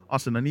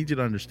Austin, I need you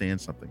to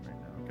understand something right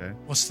now, okay?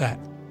 What's that?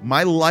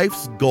 My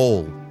life's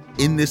goal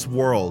in this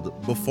world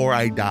before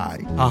I die,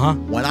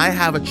 when I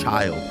have a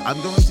child, I'm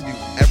going to do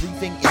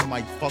everything in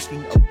my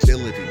fucking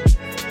ability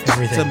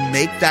to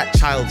make that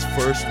child's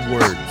first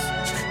words,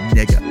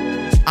 nigga.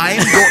 I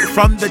am going,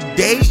 from the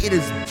day it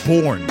is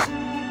born,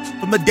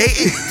 from the day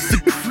it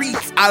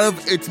secretes out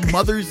of its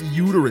mother's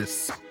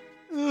uterus,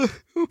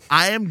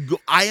 I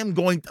am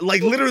going,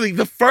 like, literally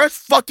the first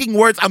fucking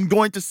words I'm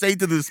going to say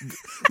to this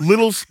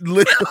little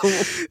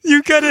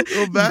you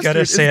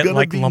gotta say it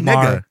like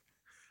Lamar. Nigga.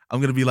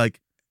 I'm gonna be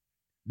like,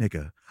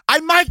 nigga.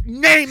 I might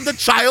name the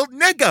child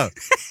nigga.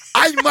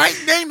 I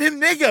might name him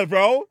nigga,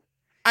 bro.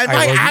 I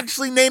might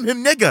actually name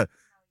him nigga.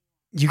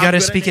 You gotta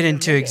speak it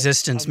into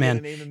existence,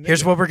 man.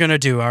 Here's what we're gonna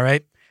do, all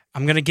right?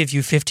 I'm going to give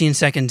you 15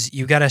 seconds.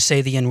 You got to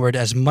say the N-word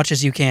as much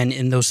as you can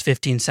in those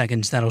 15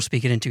 seconds. That'll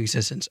speak it into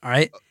existence. All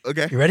right?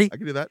 Okay. You ready? I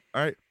can do that.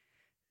 All right.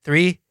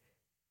 3,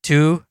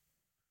 2,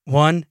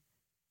 1,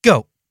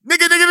 go.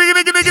 Nigga.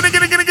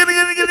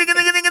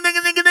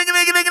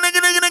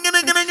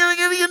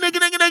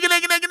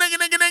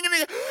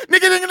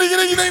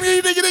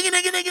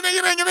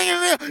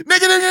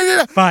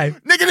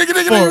 5,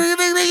 4,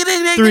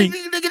 3,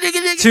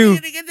 2,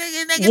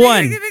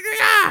 1.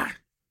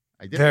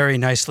 Very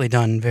nicely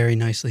done. Very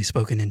nicely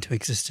spoken into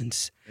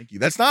existence. Thank you.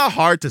 That's not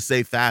hard to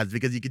say fast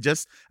because you could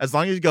just, as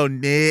long as you go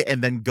 "neh"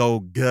 and then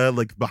go "guh"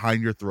 like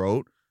behind your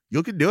throat,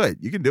 you can do it.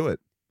 You can do it.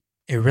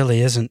 It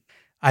really isn't.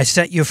 I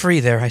set you free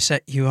there. I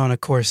set you on a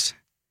course.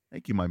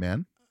 Thank you, my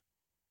man.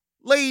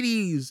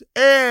 Ladies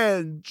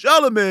and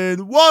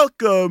gentlemen,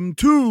 welcome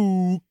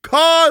to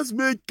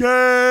Cosmic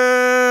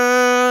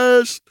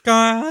Cast.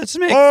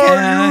 Cosmic Cast.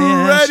 Are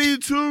you ready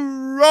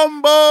to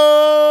rumble?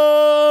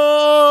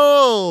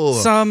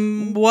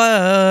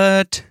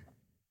 Somewhat.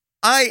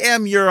 I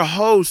am your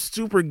host,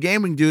 Super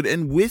Gaming Dude,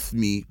 and with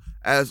me,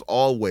 as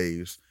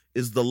always,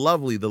 is the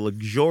lovely, the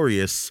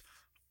luxurious,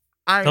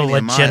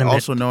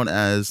 also known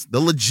as the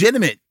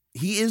legitimate.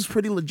 He is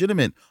pretty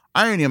legitimate.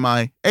 Irony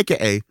MI,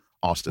 aka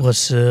Austin.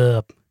 What's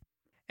up?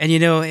 And you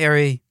know,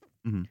 Ari,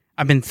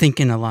 I've been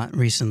thinking a lot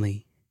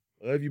recently.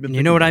 What have you been?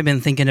 You know what I've been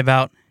thinking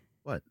about?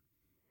 What?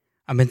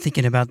 I've been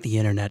thinking about the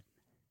internet.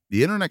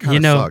 The internet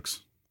kind of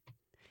sucks.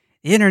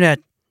 The internet,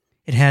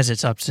 it has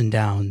its ups and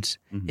downs,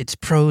 its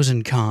pros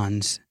and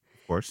cons.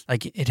 Of course.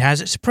 Like, it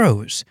has its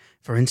pros.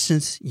 For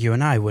instance, you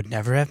and I would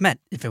never have met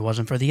if it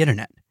wasn't for the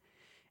internet.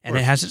 And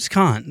it has its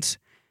cons.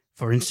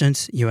 For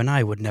instance, you and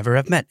I would never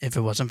have met if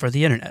it wasn't for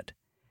the internet.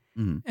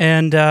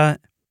 And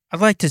I'd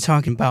like to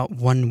talk about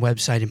one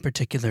website in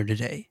particular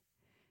today.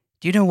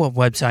 Do you know what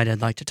website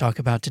I'd like to talk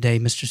about today,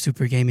 Mr.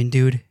 Super Gaming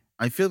Dude?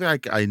 I feel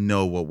like I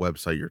know what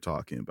website you're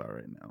talking about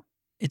right now.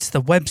 It's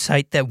the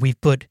website that we've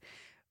put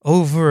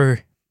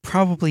over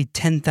probably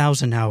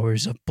 10,000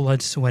 hours of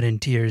blood, sweat,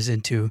 and tears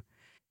into.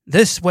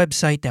 This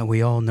website that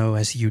we all know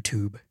as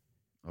YouTube.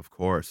 Of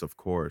course, of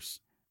course.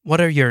 What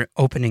are your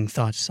opening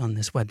thoughts on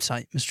this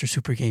website, Mr.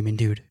 Super Gaming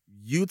Dude?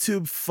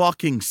 YouTube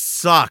fucking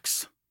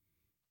sucks.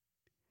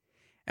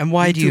 And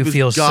why do you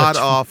feel god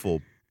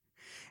awful?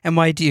 And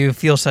why do you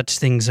feel such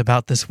things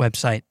about this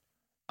website?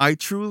 I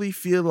truly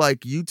feel like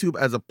YouTube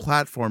as a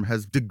platform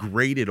has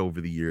degraded over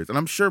the years, and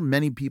I'm sure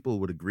many people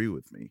would agree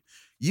with me.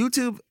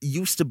 YouTube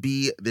used to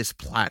be this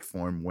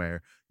platform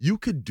where you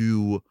could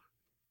do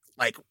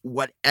like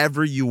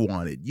whatever you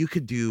wanted. You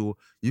could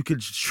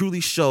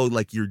truly show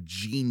like your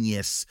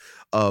genius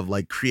of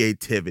like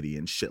creativity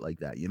and shit like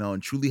that, you know,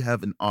 and truly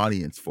have an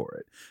audience for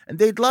it. And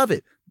they'd love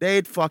it.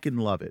 They'd fucking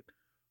love it.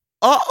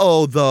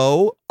 Oh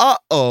no.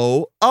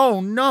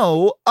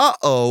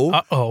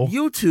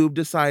 YouTube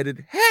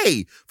decided,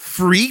 hey,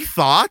 free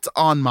thought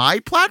on my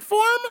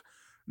platform?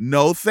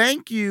 No,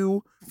 thank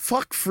you.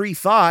 Fuck free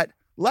thought.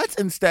 Let's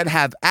instead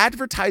have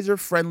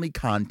advertiser-friendly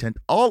content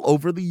all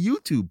over the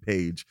YouTube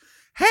page.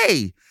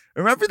 Hey,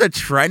 remember the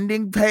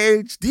trending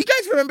page? Do you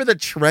guys remember the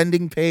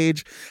trending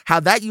page? How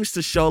that used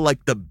to show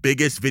like the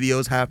biggest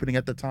videos happening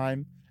at the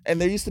time? And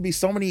there used to be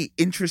so many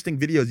interesting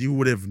videos you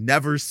would have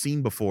never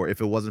seen before if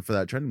it wasn't for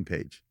that trending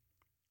page.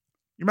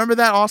 You remember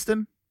that,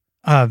 Austin?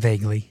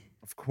 Vaguely.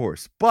 Of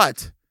course.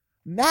 But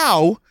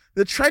now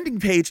the trending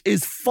page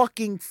is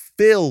fucking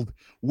filled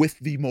with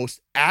the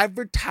most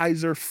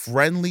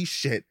advertiser-friendly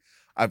shit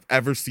I've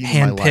ever seen in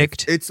my life.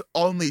 Handpicked. It's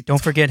only...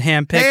 Don't forget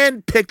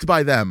handpicked. Handpicked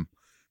by them.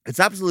 It's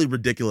absolutely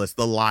ridiculous,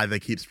 the lie they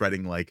keep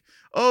spreading, like,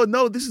 oh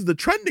no, this is the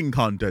trending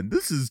content.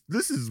 This is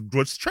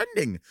what's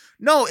trending.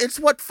 No, it's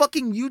what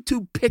fucking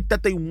YouTube picked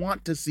that they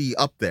want to see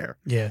up there.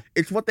 Yeah.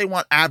 It's what they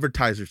want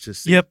advertisers to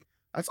see. Yep.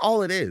 That's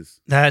all it is.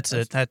 That's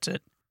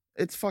it.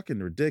 It's fucking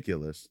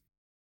ridiculous.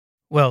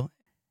 Well,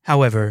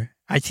 however,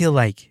 I feel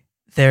like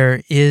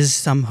there is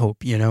some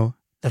hope, you know?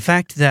 The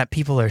fact that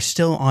people are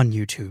still on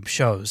YouTube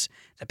shows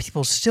that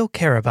people still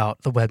care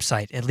about the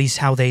website, at least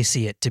how they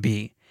see it to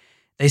be.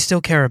 They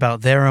still care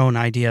about their own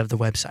idea of the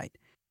website,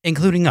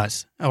 including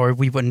us, or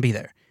we wouldn't be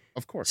there.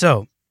 Of course.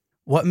 So,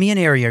 what me and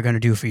Ari are going to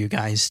do for you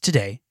guys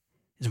today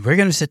is we're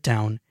going to sit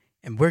down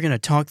and we're going to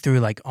talk through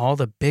like all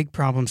the big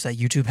problems that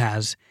YouTube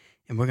has,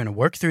 and we're going to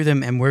work through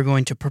them, and we're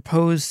going to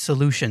propose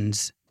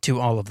solutions to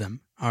all of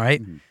them. All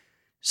right? Mm-hmm.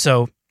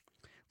 So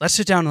let's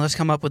sit down and let's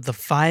come up with the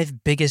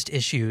 5 biggest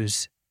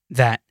issues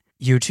that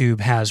YouTube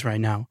has right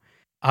now.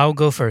 I'll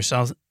go first.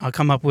 I'll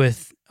come up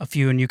with a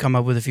few and you come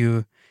up with a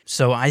few.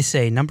 So I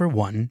say number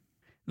 1,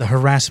 the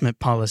harassment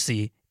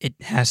policy. It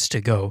has to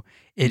go.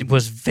 It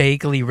was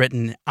vaguely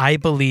written. I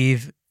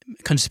believe,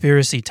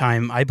 conspiracy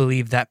time, I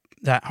believe that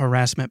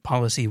harassment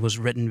policy was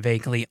written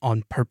vaguely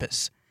on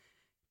purpose.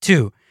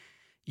 2,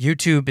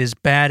 YouTube is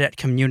bad at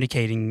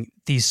communicating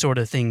these sort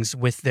of things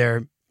with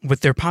their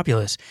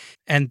populace.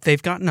 And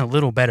they've gotten a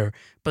little better,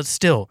 but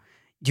still,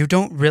 you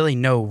don't really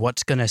know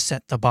what's going to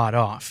set the bot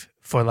off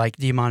for like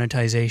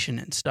demonetization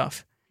and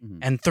stuff. Mm-hmm.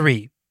 And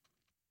 3,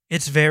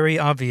 it's very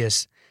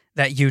obvious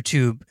that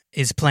YouTube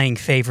is playing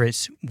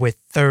favorites with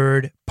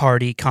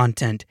third-party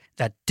content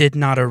that did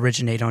not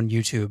originate on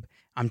YouTube.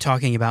 I'm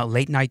talking about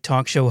late-night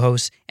talk show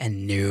hosts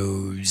and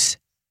news.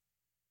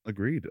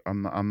 Agreed.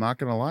 I'm not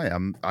gonna lie.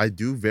 I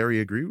do very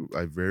agree.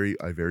 I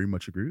very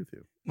much agree with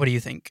you. What do you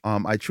think?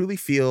 I truly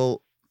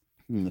feel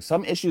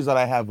some issues that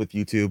I have with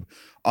YouTube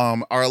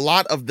are a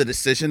lot of the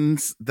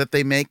decisions that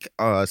they make,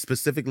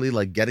 specifically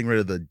like getting rid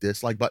of the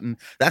dislike button.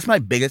 That's my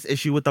biggest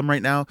issue with them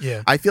right now.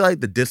 Yeah. I feel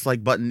like the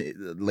dislike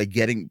button, like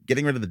getting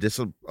rid of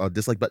the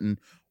dislike button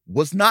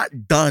was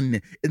not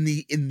done in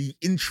the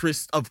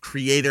interest of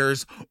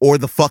creators or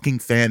the fucking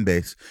fan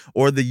base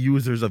or the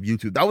users of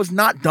YouTube. That was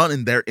not done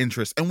in their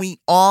interest. And we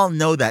all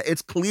know that.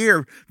 It's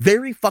clear,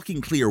 very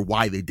fucking clear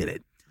why they did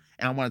it.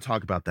 And I want to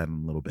talk about that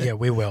in a little bit. Yeah,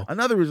 we will.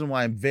 Another reason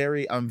why I'm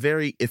very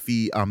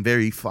iffy, I'm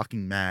very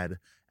fucking mad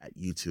at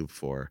YouTube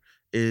for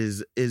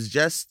is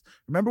just,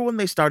 remember when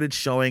they started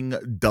showing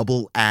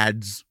double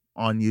ads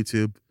on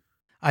YouTube?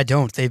 I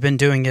don't. They've been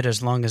doing it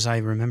as long as I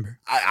remember.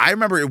 I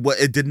remember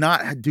it did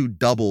not do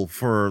double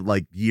for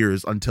like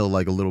years until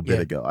like a little bit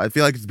ago. I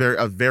feel like it's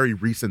a very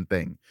recent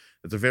thing.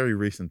 It's a very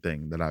recent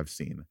thing that I've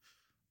seen.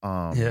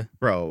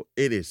 Bro,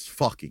 it is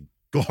fucking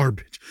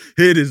garbage.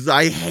 It is.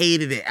 I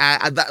hated it.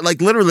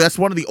 Like literally, that's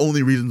one of the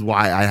only reasons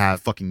why I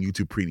have fucking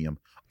YouTube Premium.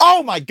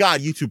 Oh my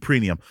god, YouTube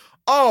Premium.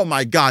 Oh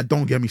my god,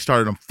 don't get me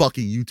started on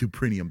fucking YouTube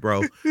Premium,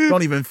 bro.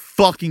 Don't even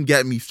fucking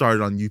get me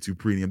started on YouTube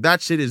Premium.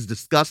 That shit is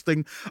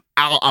disgusting.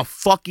 A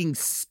fucking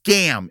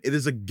scam. It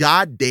is a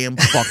goddamn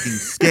fucking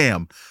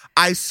scam.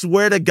 I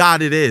swear to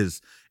God it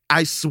is.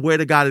 I swear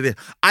to God it is.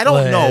 I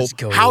don't know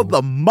how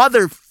the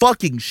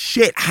motherfucking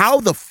shit, how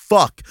the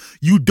fuck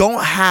you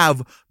don't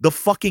have the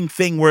fucking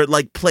thing where it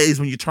like plays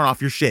when you turn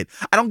off your shit.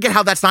 I don't get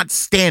how that's not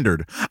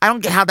standard. I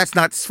don't get how that's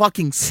not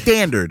fucking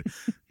standard.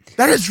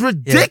 That is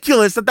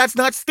ridiculous that that's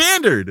not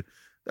standard.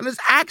 That is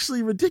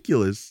actually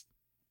ridiculous.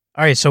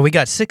 All right, so we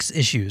got 6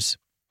 issues.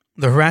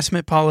 The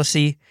harassment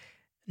policy,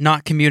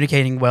 not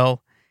communicating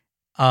well.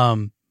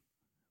 What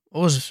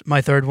was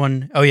my third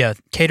one? Oh, yeah,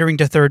 catering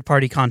to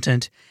third-party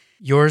content.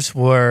 Yours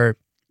were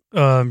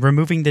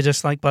removing the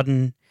dislike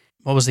button.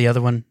 What was the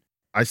other one?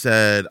 I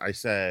said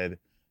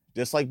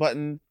dislike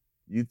button,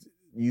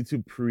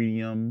 YouTube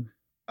Premium,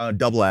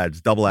 double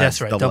ads. That's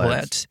right, double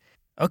ads.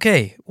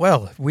 Okay,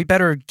 well, we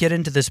better get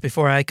into this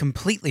before I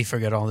completely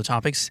forget all the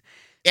topics.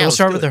 So we'll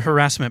start with the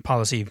harassment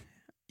policy.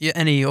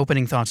 Any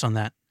opening thoughts on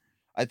that?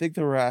 I think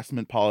the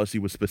harassment policy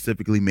was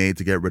specifically made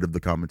to get rid of the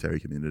commentary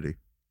community.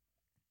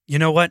 You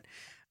know what?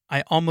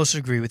 I almost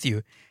agree with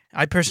you.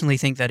 I personally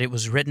think that it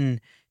was written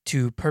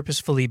to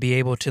purposefully be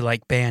able to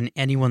like ban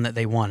anyone that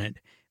they wanted,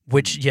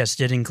 which, yes,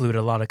 did include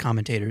a lot of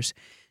commentators.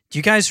 Do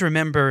you guys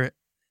remember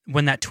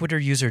when that Twitter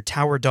user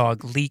Tower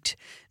Dog leaked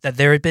that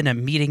there had been a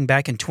meeting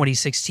back in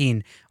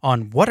 2016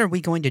 on what are we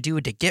going to do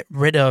to get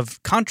rid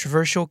of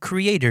controversial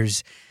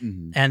creators?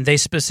 Mm-hmm. And they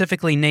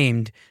specifically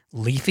named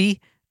Leafy,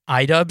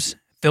 iDubbbz,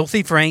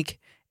 Filthy Frank,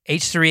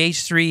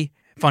 H3H3,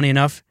 funny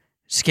enough,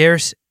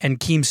 Scarce, and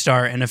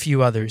Keemstar, and a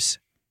few others.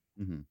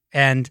 Mm-hmm.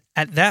 And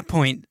at that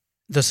point,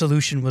 the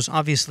solution was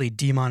obviously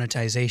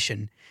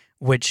demonetization,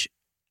 which,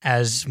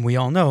 as we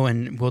all know,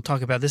 and we'll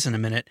talk about this in a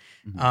minute,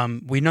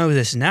 we know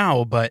this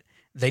now, but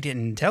they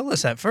didn't tell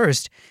us at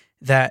first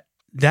that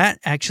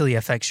actually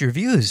affects your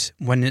views.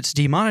 When it's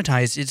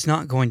demonetized, it's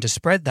not going to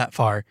spread that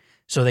far.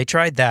 So they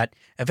tried that.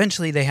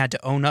 Eventually, they had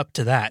to own up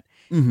to that.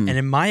 Mm-hmm. And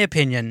in my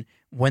opinion,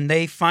 when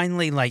they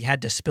finally like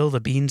had to spill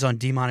the beans on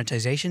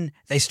demonetization,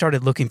 they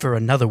started looking for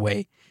another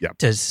way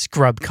to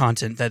scrub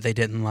content that they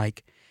didn't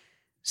like.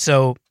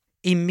 So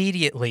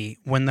immediately,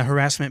 when the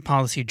harassment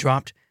policy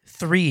dropped,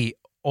 3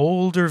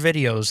 older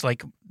videos,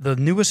 like the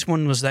newest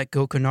one was that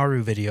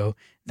Gokunaru video,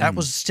 that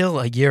was still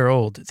a year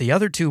old. The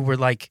other 2 were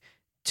like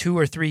 2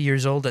 or 3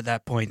 years old at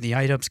that point. The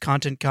iDubbbz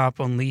Content Cop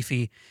on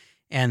Leafy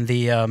and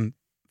the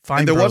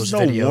Fine Bros video.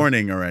 There was no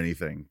warning or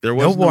anything. There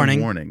was no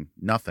warning.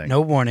 Nothing.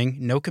 No warning.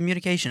 No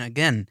communication.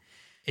 Again,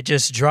 it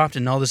just dropped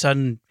and all of a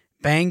sudden,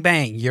 bang,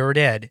 bang, you're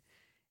dead.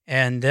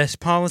 And this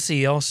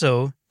policy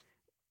also,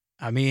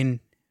 I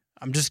mean,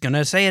 I'm just going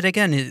to say it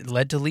again. It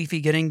led to Leafy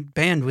getting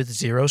banned with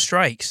 0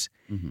 strikes.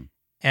 Mm-hmm.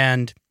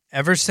 And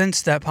ever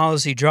since that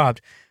policy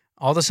dropped,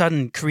 all of a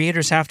sudden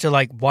creators have to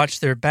like watch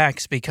their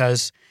backs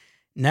because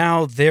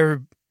now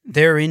they're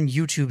they're in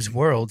YouTube's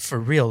world for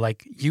real.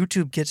 Like,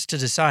 YouTube gets to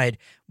decide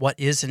what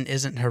is and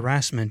isn't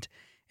harassment,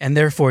 and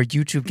therefore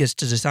YouTube gets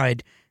to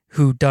decide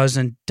who does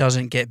and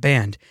doesn't get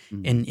banned.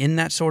 Mm-hmm. And in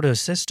that sort of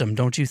system,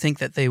 don't you think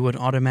that they would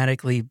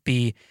automatically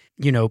be,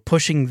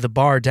 pushing the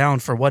bar down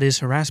for what is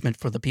harassment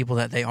for the people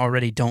that they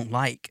already don't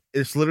like?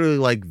 It's literally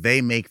like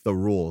they make the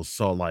rules,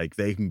 so like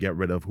they can get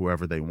rid of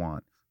whoever they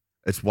want.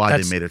 It's why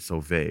they made it so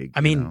vague.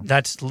 I mean,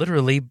 that's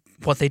literally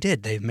what they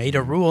did. They made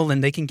a rule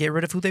and they can get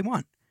rid of who they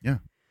want. Yeah.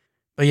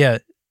 But yeah,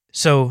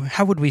 so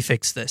how would we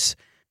fix this?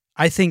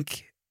 I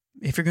think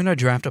if you're going to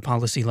draft a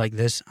policy like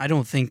this, I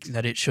don't think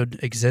that it should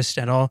exist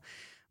at all.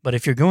 But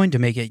if you're going to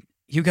make it,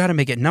 you got to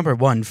make it, number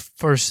one,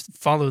 first,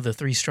 follow the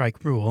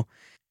 3-strike rule.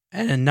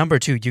 And then number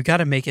two, you got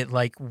to make it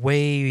like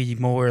way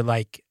more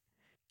like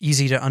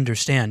easy to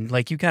understand.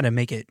 Like, you got to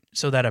make it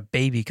so that a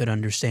baby could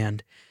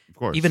understand. Of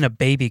course. Even a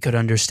baby could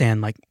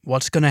understand like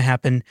what's going to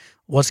happen,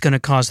 what's going to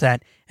cause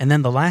that. And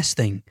then the last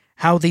thing,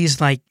 how these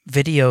like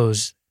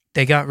videos,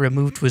 they got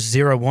removed with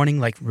 0 warning,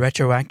 like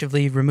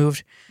retroactively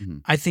removed. Mm-hmm.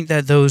 I think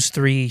that those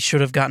 3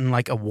 should have gotten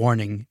like a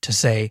warning to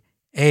say,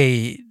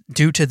 hey,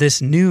 due to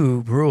this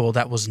new rule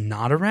that was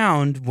not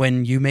around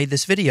when you made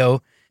this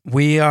video,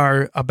 we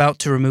are about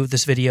to remove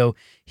this video.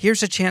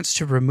 Here's a chance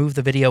to remove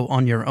the video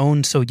on your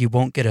own so you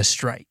won't get a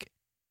strike.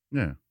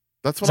 Yeah.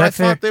 That's what I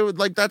thought they would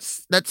like. That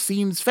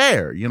seems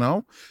fair,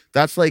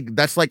 That's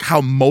like how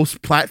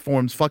most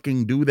platforms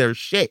fucking do their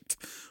shit.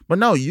 But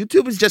no,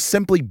 YouTube is just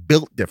simply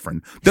built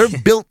different. They're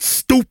built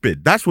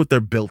stupid. That's what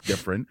they're built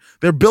different.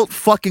 They're built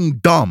fucking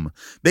dumb.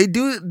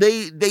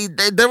 There's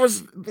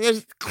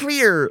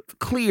clear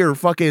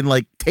fucking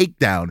like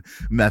takedown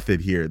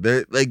method here.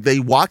 They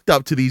walked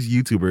up to these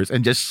YouTubers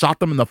and just shot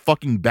them in the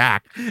fucking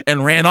back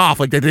and ran off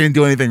like they didn't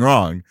do anything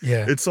wrong.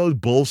 Yeah. It's so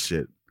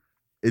bullshit.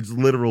 It's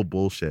literal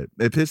bullshit.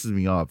 It pisses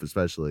me off,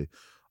 especially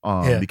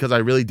because I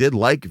really did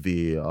like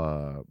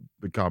the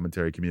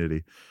commentary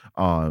community.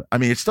 I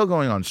mean, it's still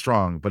going on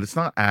strong, but it's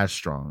not as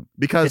strong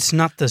because it's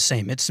not the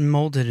same. It's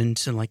molded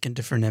into like a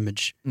different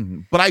image.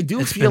 Mm-hmm. But I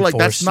do feel like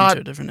that's not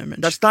a different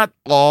image. That's not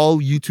all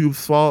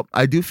YouTube's fault.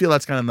 I do feel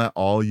that's kind of not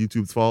all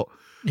YouTube's fault.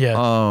 Yeah.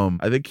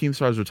 I think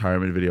Keemstar's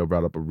retirement video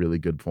brought up a really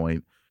good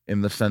point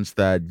in the sense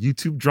that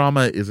YouTube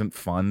drama isn't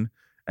fun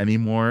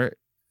anymore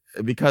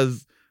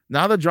because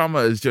now the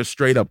drama is just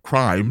straight up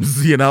crimes,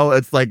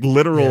 It's like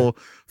literal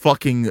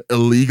fucking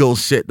illegal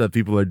shit that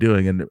people are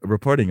doing and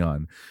reporting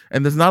on.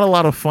 And there's not a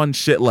lot of fun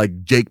shit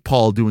like Jake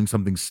Paul doing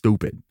something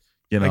stupid,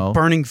 Like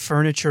burning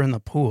furniture in the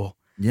pool.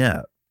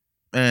 Yeah.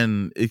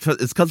 And it's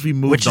because we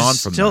moved on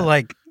from still that.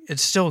 Like,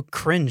 it's still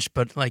cringe,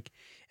 but like,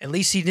 at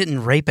least he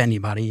didn't rape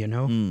anybody,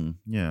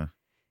 Yeah.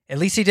 At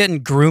least he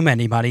didn't groom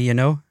anybody,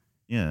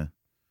 Yeah.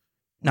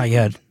 Not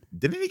yet.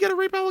 Didn't he get a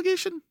rape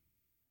allegation?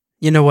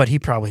 You know what? He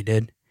probably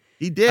did.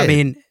 He did. I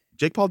mean,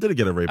 Jake Paul did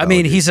get a rape. I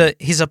mean, he's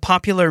a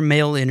popular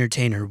male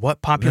entertainer.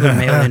 What popular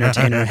male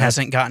entertainer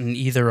hasn't gotten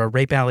either a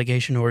rape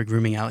allegation or a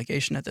grooming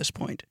allegation at this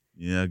point?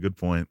 Yeah, good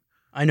point.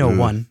 I know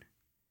one.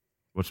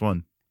 Which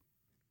one?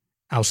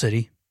 Owl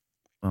City.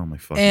 Oh my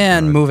fucking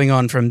And God. moving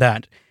on from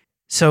that.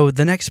 So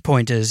the next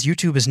point is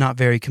YouTube is not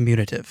very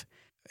communicative.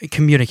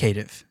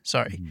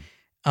 Sorry.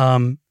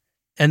 Mm-hmm.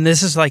 And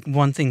this is like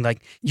one thing,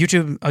 like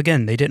YouTube,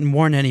 again, they didn't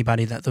warn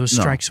anybody that those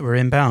strikes were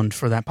inbound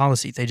for that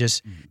policy. They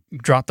just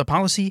dropped the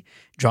policy,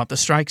 dropped the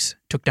strikes,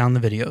 took down the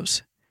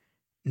videos.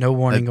 No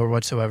warning or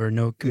whatsoever,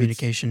 no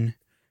communication.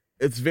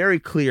 It's very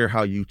clear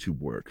how YouTube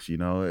works,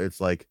 It's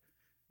like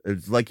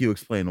you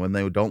explained, when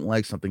they don't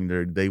like something,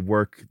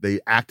 they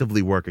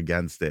actively work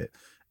against it.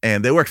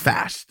 And they work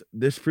fast.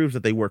 This proves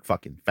that they work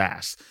fucking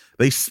fast.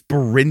 They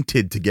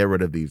sprinted to get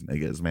rid of these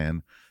niggas,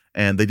 man.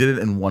 And they did it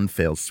in one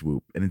fell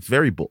swoop, and it's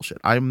very bullshit.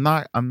 I'm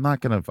not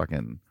gonna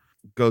fucking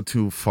go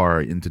too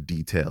far into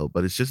detail,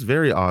 but it's just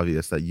very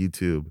obvious that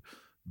YouTube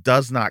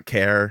does not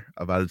care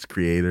about its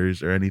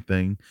creators or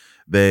anything.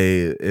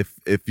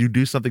 If you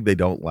do something they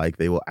don't like,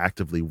 they will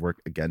actively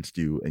work against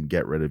you and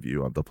get rid of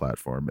you on the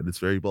platform, and it's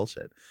very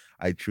bullshit.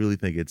 I truly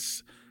think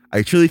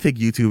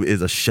YouTube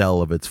is a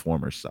shell of its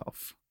former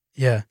self.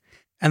 Yeah,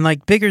 and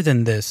like bigger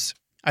than this,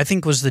 I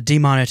think was the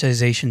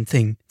demonetization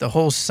thing, the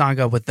whole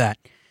saga with that.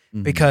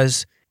 Mm-hmm.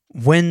 Because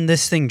when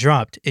this thing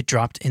dropped, it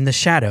dropped in the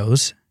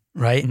shadows,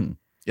 right? Mm-hmm.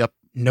 Yep.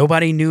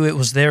 Nobody knew it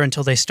was there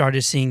until they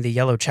started seeing the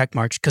yellow check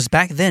marks. Because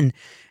back then,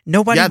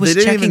 nobody was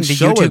checking the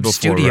YouTube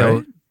studio.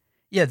 Right?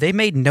 Yeah, they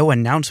made no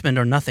announcement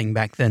or nothing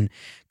back then.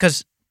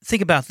 Because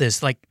think about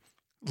this, like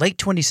late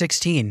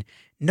 2016,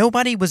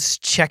 nobody was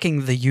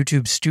checking the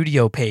YouTube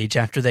studio page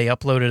after they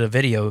uploaded a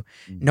video.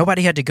 Mm-hmm.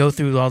 Nobody had to go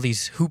through all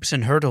these hoops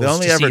and hurdles. They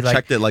only ever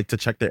checked it like to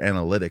check their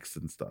analytics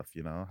and stuff,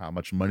 how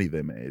much money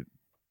they made.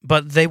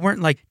 But they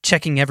weren't like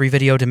checking every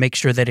video to make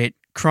sure that it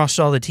crossed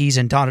all the T's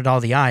and dotted all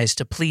the I's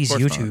to please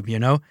YouTube,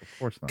 Of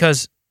course not.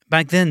 Because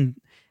back then,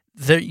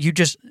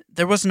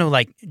 there was no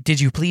like, did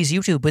you please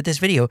YouTube with this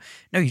video?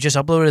 No, you just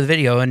uploaded the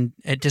video and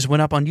it just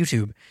went up on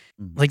YouTube.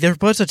 Mm-hmm. Like there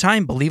was a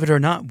time, believe it or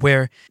not,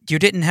 where you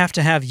didn't have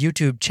to have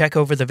YouTube check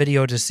over the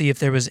video to see if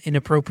there was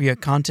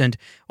inappropriate content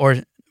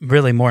or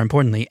really more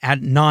importantly,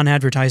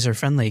 non-advertiser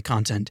friendly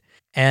content.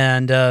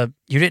 And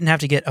you didn't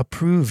have to get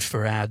approved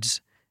for ads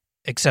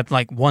except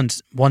like one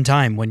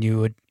time when you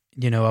would,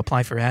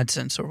 apply for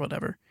AdSense or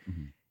whatever.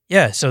 Mm-hmm.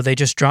 Yeah, so they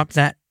just dropped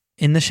that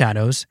in the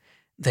shadows.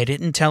 They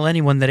didn't tell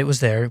anyone that it was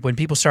there. When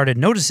people started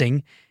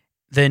noticing,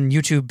 then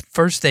YouTube,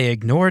 first they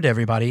ignored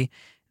everybody.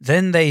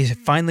 Then they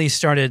finally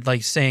started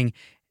like saying,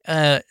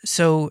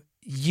 so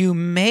you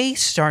may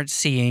start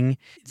seeing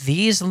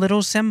these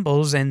little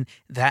symbols, and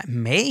that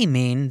may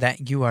mean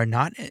that you are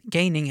not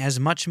gaining as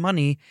much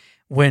money,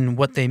 when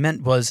what they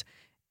meant was,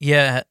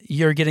 yeah,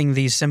 you're getting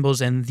these symbols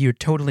and you're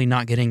totally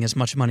not getting as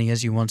much money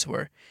as you once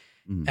were.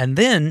 Mm-hmm. And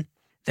then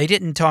they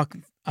didn't talk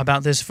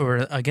about this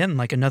for, again,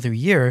 like another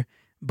year,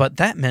 but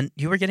that meant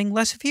you were getting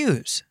less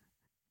views.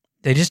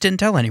 They just didn't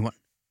tell anyone.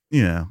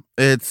 Yeah,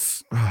 it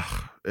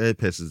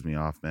pisses me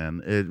off,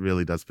 man. It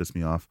really does piss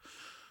me off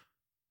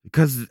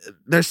because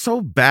they're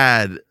so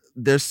bad.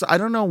 I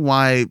don't know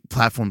why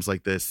platforms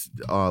like this,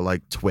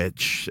 like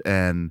Twitch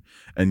and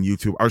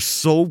YouTube, are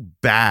so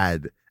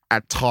bad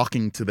at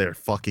talking to their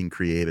fucking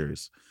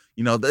creators.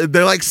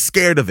 They're like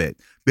scared of it.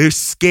 They're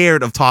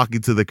scared of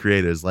talking to the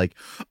creators. Like,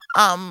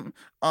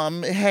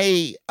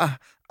 hey,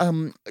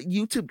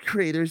 YouTube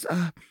creators,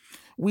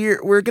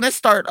 we're gonna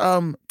start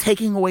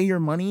taking away your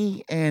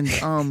money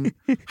and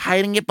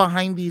hiding it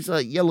behind these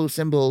yellow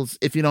symbols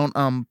if you don't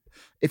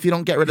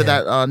get rid of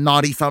that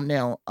naughty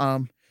thumbnail.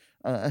 I'm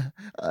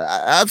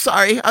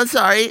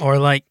sorry. Or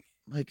like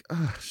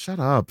shut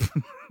up.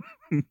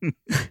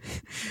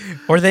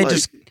 Or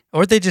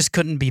they just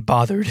couldn't be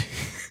bothered.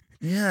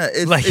 Yeah,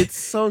 it's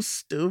so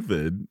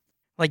stupid.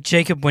 Like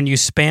Jacob, when you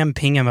spam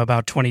ping him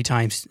about 20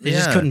 times, they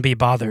just couldn't be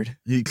bothered.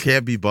 He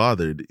can't be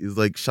bothered. He's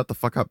like, shut the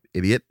fuck up,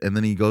 idiot. And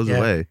then he goes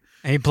away.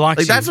 And he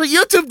blocks you. That's what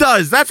YouTube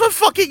does. That's what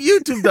fucking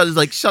YouTube does. It's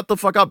like, shut the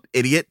fuck up,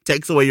 idiot.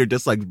 Takes away your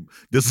dislike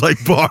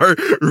bar,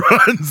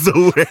 runs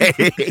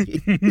away,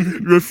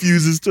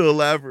 refuses to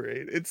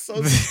elaborate. It's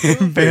so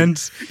stupid.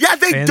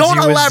 They don't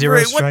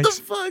elaborate. What the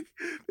fuck?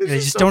 They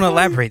just don't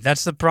elaborate.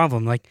 That's the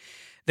problem. Like,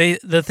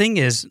 the thing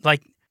is,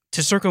 like,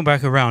 to circle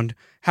back around,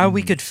 how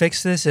we could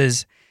fix this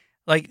is,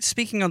 like,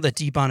 speaking on the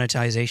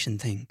demonetization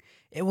thing,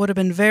 it would have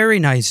been very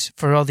nice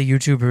for all the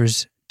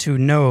YouTubers to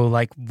know,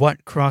 like,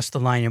 what crossed the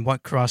line and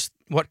what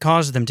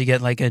caused them to get,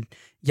 like, a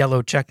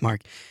yellow check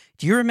mark.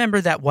 Do you remember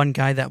that one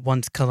guy that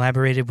once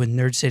collaborated with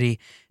Nerd City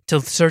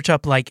to search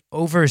up, like,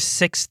 over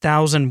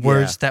 6,000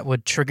 words that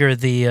would trigger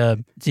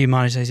the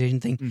demonetization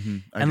thing? Mm-hmm.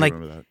 And, like,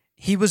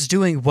 he was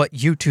doing what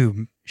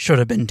YouTube should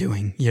have been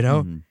doing,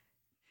 Mm-hmm.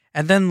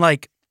 And then,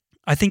 like,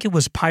 I think it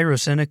was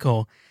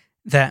Pyrocynical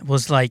that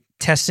was, like,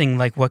 testing,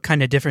 like, what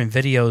kind of different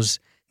videos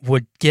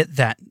would get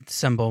that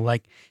symbol,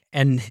 like,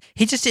 and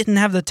he just didn't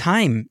have the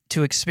time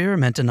to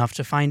experiment enough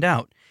to find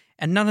out.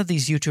 And none of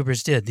these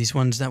YouTubers did. These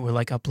ones that were,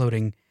 like,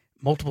 uploading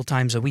multiple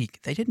times a week,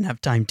 they didn't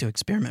have time to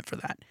experiment for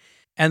that.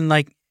 And,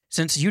 like,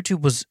 since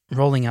YouTube was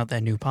rolling out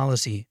that new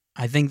policy,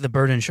 I think the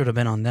burden should have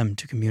been on them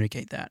to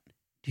communicate that.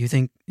 Do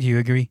you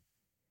agree?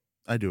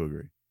 I do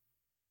agree.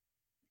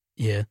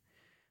 Yeah.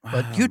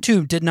 But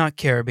YouTube did not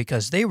care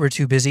because they were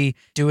too busy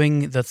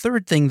doing the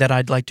third thing that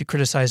I'd like to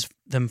criticize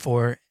them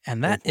for,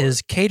 and that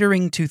is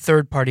catering to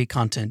third-party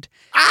content.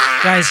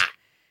 Guys,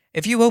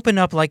 if you open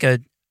up like a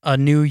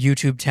new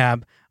YouTube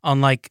tab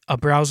on like a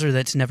browser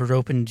that's never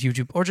opened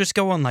YouTube, or just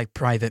go on like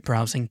private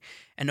browsing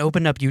and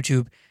open up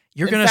YouTube,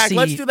 you're going to see...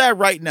 let's do that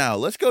right now.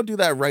 Let's go do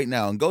that right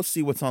now and go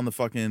see what's on the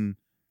fucking...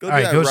 Go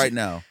do that right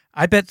now.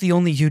 I bet the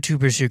only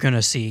YouTubers you're going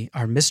to see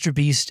are Mr.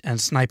 Beast and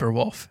Sniper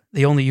Wolf,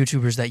 the only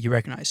YouTubers that you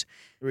recognize.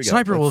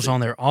 Sniper Wolf's on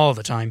there all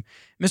the time.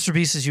 Mr.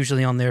 Beast is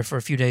usually on there for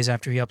a few days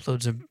after he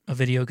uploads a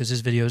video because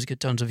his videos get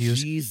tons of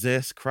views.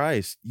 Jesus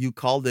Christ. You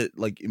called it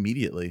like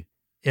immediately.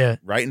 Yeah.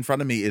 Right in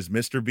front of me is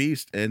Mr.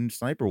 Beast and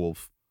Sniper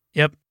Wolf.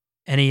 Yep.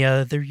 Any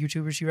other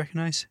YouTubers you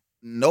recognize?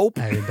 Nope.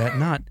 I bet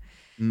not.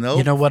 Nope.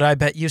 You know what I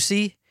bet you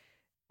see?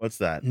 What's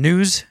that?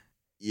 News.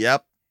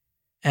 Yep.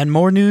 And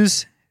more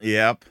news.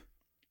 Yep.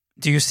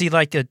 Do you see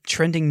like a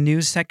trending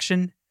news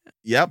section?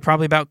 Yep.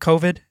 Probably about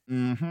COVID?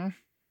 Mm-hmm.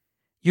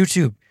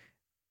 YouTube.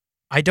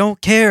 I don't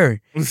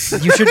care. You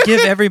should give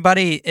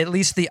everybody at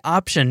least the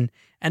option,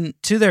 and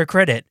to their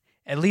credit,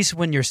 at least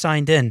when you're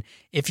signed in,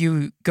 if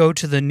you go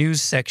to the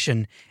news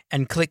section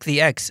and click the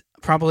X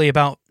probably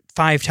about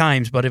 5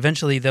 times, but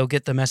eventually they'll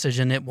get the message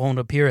and it won't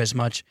appear as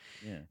much.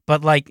 Yeah.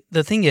 But like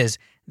the thing is,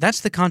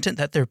 that's the content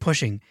that they're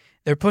pushing.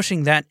 They're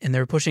pushing that, and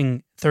they're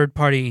pushing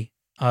third-party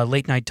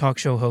late night talk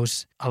show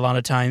hosts a lot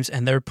of times,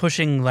 and they're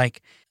pushing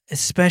like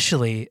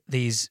especially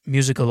these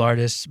musical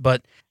artists,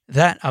 but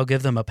that I'll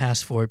give them a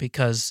pass for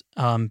because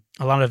a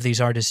lot of these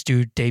artists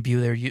do debut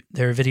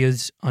their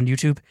videos on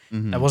YouTube.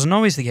 Mm-hmm. That wasn't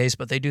always the case,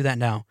 but they do that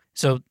now.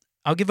 So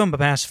I'll give them a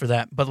pass for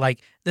that. But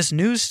like this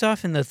news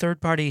stuff and the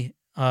third-party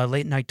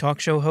late night talk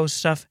show host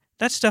stuff,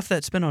 that's stuff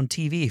that's been on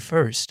TV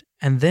first,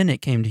 and then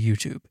it came to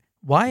YouTube.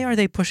 Why are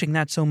they pushing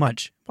that so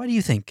much? Why do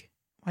you think?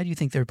 Why do you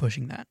think they're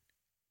pushing that?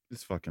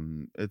 It's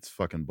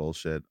fucking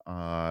bullshit.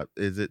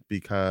 Is it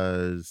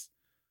because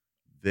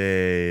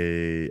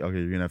you're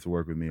gonna have to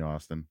work with me,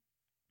 Austin.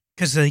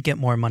 Because they get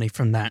more money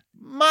from that.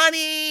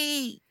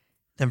 Money!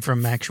 than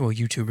from actual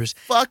YouTubers.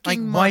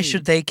 Fucking money. Why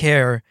should they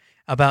care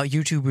about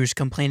YouTubers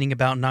complaining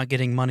about not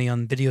getting money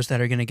on videos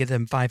that are going to get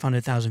them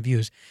 500,000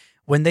 views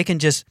when they can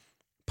just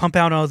pump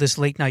out all this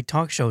late night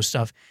talk show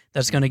stuff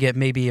that's going to get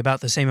maybe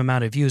about the same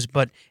amount of views,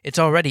 but it's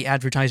already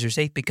advertiser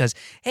safe because,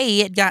 hey,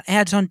 it got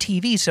ads on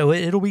TV, so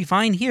it'll be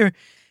fine here.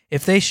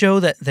 If they show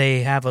that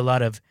they have a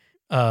lot of,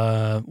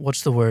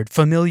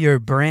 familiar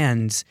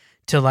brands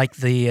to like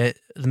the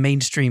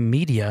mainstream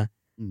media,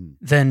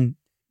 then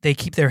they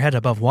keep their head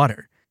above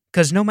water.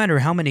 Because no matter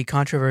how many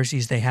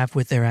controversies they have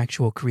with their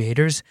actual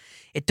creators,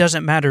 it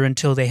doesn't matter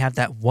until they have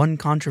that one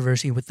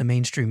controversy with the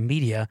mainstream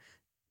media,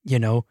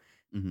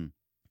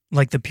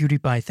 like the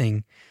PewDiePie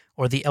thing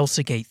or the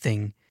ElsaGate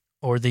thing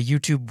or the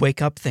YouTube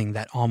Wake Up thing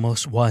that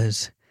almost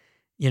was,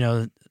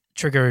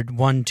 triggered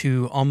 1,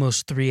 2,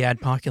 almost 3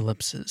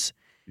 adpocalypses.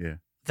 Yeah.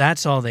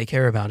 That's all they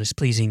care about is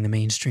pleasing the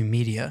mainstream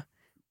media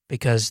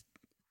because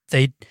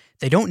they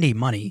don't need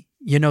money.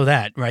 You know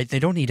that, right? They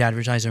don't need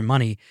advertiser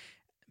money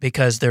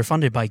because they're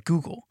funded by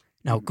Google.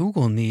 Now,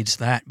 Google needs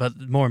that, but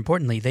more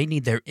importantly, they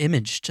need their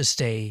image to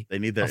stay They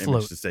need their afloat.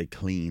 image to stay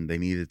clean. They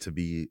need it to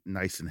be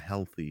nice and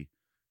healthy,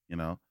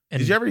 And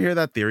Did you ever hear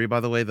that theory, by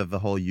the way, that the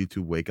whole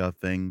YouTube Wake Up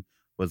thing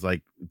was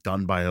like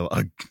done by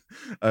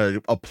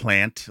a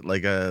plant,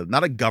 like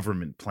not a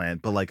government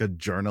plant, but like a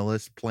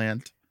journalist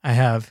plant? I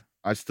have.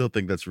 I still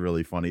think that's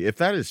really funny. If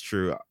that is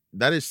true,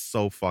 that is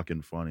so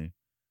fucking funny.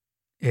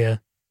 Yeah.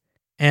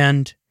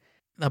 And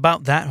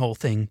about that whole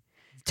thing,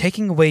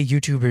 taking away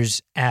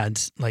YouTubers'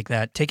 ads like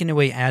that, taking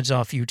away ads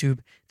off YouTube,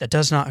 that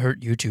does not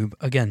hurt YouTube.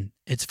 Again,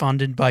 it's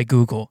funded by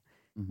Google.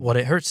 Mm-hmm. What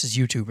it hurts is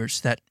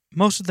YouTubers, that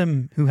most of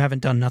them who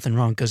haven't done nothing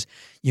wrong, because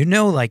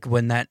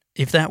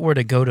if that were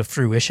to go to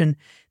fruition,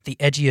 the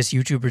edgiest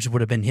YouTubers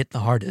would have been hit the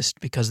hardest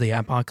because of the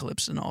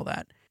apocalypse and all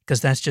that,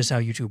 because that's just how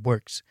YouTube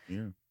works.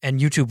 Yeah. And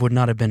YouTube would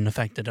not have been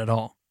affected at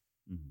all.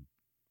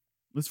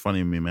 Mm-hmm. It's funny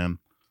to me, man.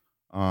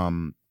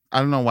 I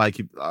don't know why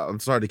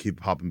I'm sorry to keep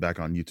hopping back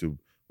on YouTube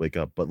Wake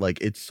Up, but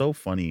like it's so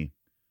funny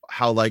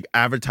how like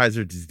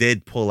advertisers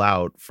did pull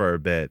out for a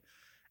bit,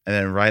 and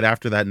then right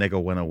after that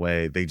nigga went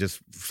away, they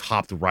just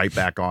hopped right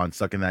back on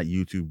sucking that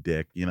YouTube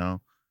dick.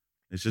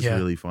 It's just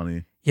really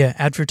funny. Yeah,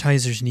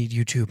 advertisers need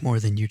YouTube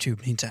more than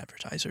YouTube needs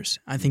advertisers.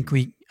 I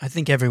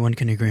think everyone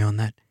can agree on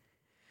that.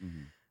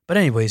 Mm-hmm. But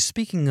anyways,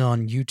 speaking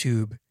on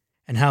YouTube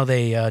and how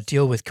they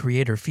deal with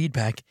creator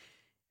feedback,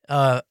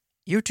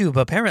 YouTube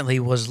apparently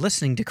was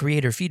listening to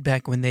creator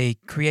feedback when they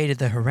created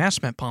the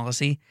harassment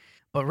policy,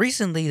 but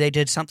recently they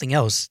did something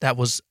else that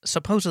was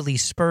supposedly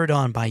spurred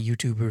on by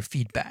YouTuber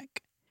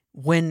feedback.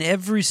 When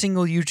every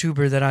single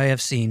YouTuber that I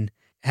have seen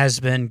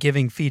has been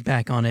giving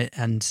feedback on it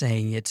and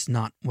saying it's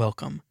not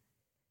welcome.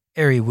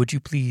 Ari, would you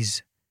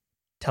please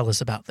tell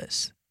us about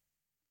this?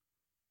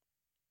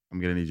 I'm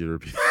going to need you to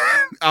repeat.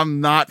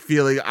 I'm not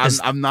feeling,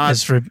 I'm not.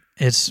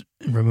 It's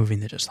removing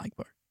the dislike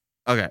bar.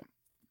 Okay.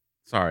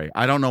 Sorry.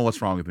 I don't know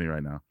what's wrong with me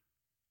right now.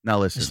 Now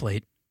listen. It's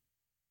late.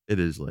 It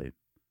is late.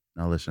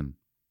 Now listen.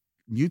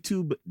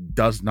 YouTube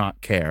does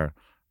not care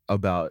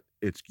about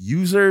its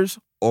users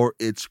or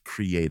its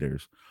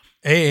creators.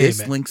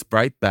 This links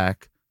right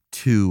back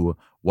to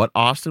what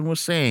Austin was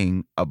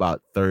saying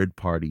about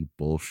third-party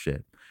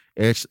bullshit.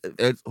 It's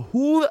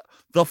who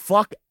the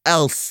fuck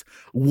else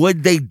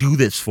would they do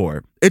this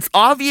for? It's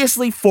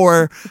obviously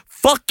for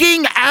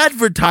fucking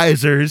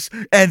advertisers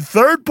and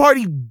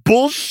third-party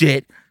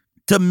bullshit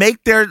to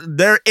make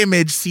their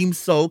image seem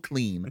so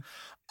clean.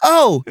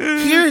 Oh,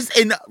 here's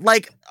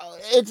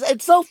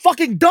it's so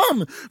fucking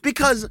dumb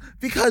because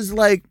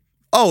like,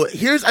 oh,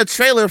 here's a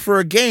trailer for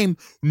a game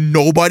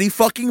nobody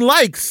fucking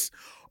likes.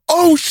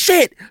 Oh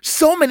shit,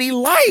 so many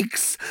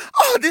likes.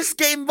 Oh, this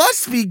game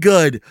must be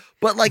good.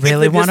 But like,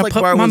 really want to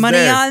put my money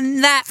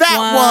on that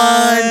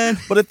one.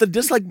 But if the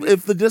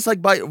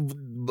dislike by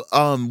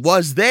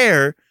was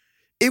there,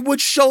 it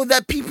would show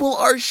that people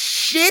are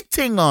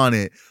shitting on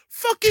it.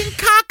 Fucking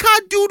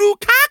caca doo-doo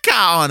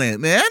caca on it,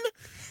 man.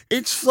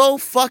 It's so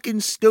fucking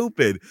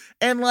stupid.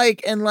 And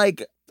like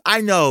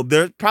I know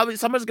there's probably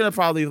someone's gonna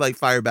like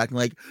fire back and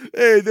like,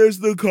 hey, there's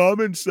the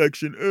comment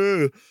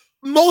section.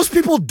 Most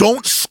people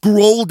don't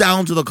scroll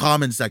down to the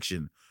comment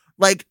section.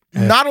 Like,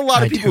 not a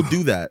lot of people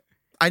do that.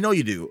 I know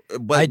you do,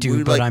 but I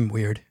do, but I'm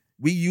weird.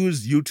 We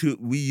use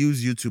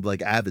YouTube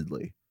like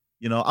avidly.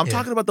 I'm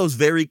talking about those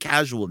very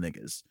casual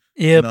niggas.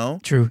 Yeah,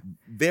 true.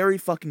 Very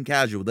fucking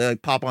casual. They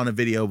like pop on a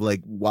video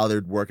like while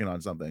they're working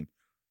on something.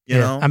 You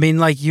know? I mean,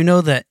 like,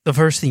 that the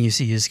first thing you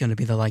see is going to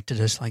be the like to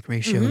dislike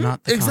ratio,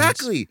 not the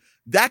exactly. comments.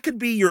 That could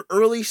be your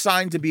early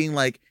sign to being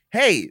like,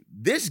 hey,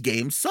 this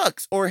game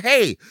sucks, or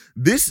hey,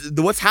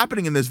 what's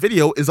happening in this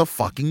video is a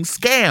fucking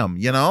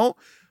scam.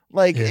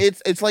 Like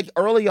it's like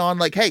early on,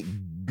 like, hey,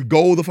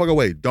 go the fuck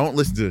away. Don't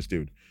listen to this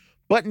dude.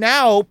 But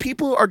now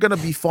people are going to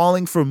be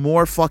falling for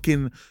more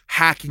fucking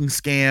hacking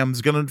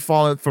scams, going to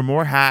fall for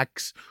more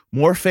hacks,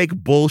 more fake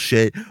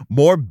bullshit,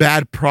 more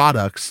bad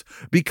products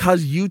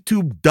because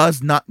YouTube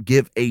does not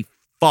give a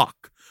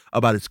fuck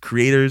about its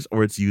creators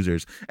or its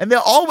users. And they'll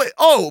always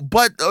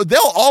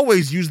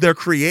use their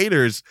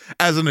creators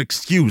as an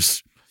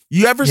excuse.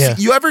 You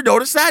ever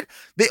notice that?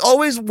 They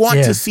always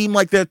want to seem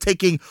like they're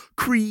taking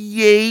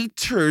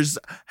creators'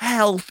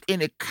 health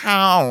in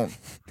account.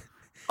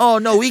 Oh,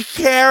 no, we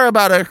care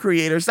about our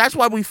creators. That's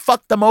why we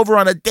fuck them over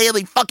on a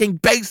daily fucking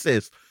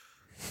basis.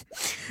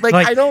 Like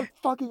I don't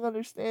fucking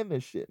understand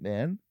this shit,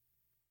 man.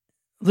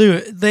 Lou,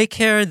 they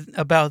care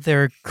about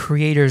their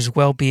creators'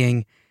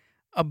 well-being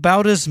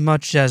about as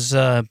much as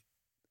You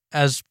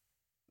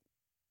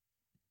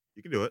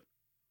can do it.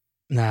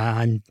 Nah,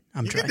 I'm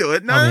trying. You can do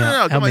it.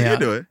 No. Come on, you can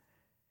do it.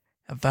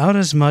 About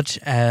as much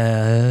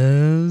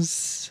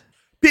as...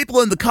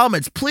 People in the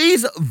comments,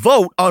 please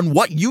vote on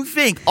what you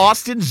think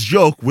Austin's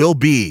joke will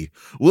be.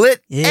 Will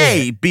it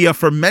A, be a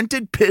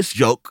fermented piss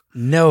joke?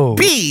 No.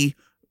 B,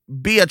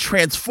 be a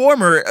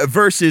Transformer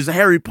versus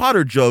Harry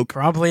Potter joke?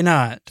 Probably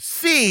not.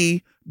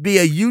 C, be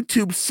a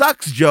YouTube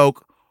sucks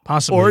joke?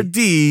 Possibly. Or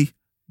D,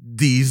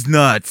 D's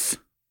nuts?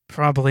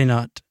 Probably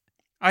not.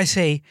 I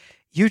say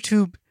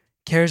YouTube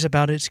cares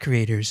about its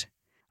creators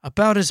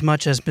about as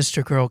much as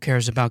Mr. Girl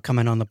cares about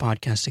coming on the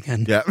podcast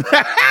again. Yeah.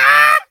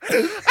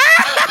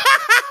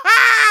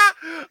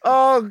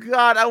 Oh,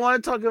 God, I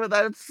want to talk about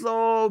that. It's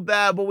so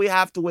bad, but we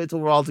have to wait till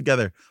we're all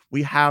together.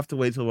 We cannot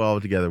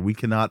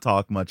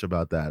talk much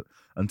about that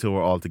until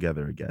we're all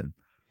together again.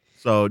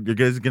 So you're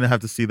guys going to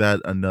have to see that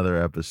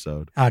another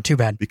episode. Too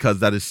bad. Because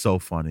that is so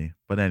funny.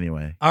 But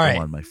anyway, all right.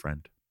 Go on, my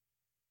friend.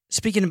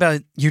 Speaking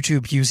about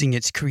YouTube using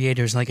its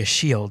creators like a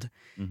shield,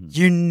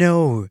 you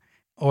know,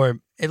 or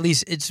at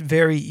least it's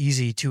very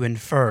easy to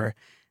infer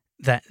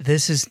that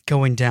this is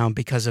going down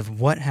because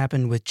of what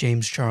happened with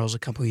James Charles a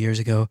couple of years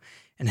ago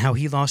and how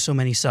he lost so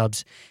many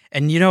subs.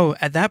 And, you know,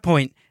 at that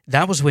point,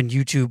 that was when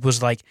YouTube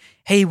was like,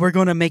 hey, we're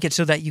going to make it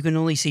so that you can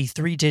only see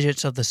 3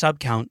 digits of the sub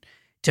count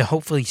to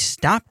hopefully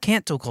stop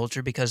cancel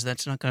culture, because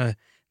that's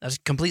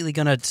completely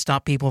going to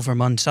stop people from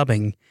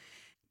unsubbing.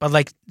 But,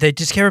 like, they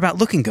just care about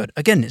looking good.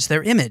 Again, it's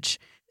their image.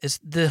 It's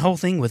the whole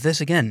thing with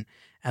this again.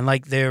 And,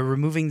 like, they're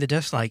removing the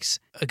dislikes,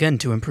 again,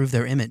 to improve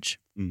their image.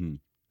 Mm-hmm.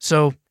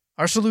 So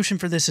our solution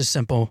for this is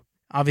simple.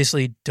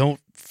 Obviously, don't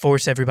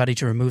force everybody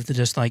to remove the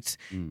dislikes.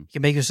 You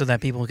can make it so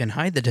that people can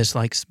hide the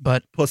dislikes,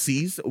 but...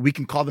 Pussies. We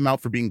can call them out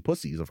for being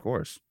pussies, of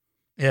course.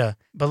 Yeah,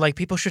 but, like,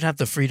 people should have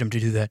the freedom to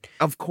do that.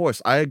 Of course,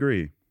 I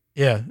agree.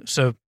 Yeah,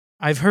 so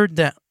I've heard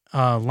that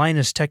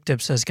Linus Tech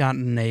Tips has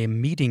gotten a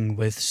meeting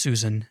with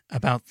Susan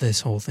about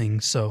this whole thing,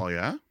 so... Oh,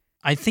 yeah?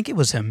 I think it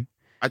was him.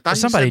 I thought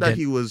he said that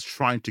he was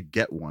trying to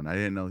get one. I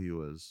didn't know he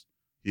was...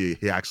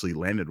 He actually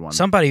landed one.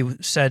 Somebody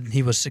said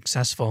he was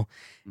successful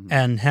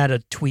and had a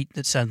tweet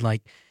that said,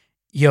 like,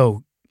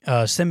 yo,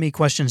 send me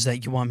questions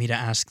that you want me to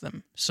ask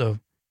them. So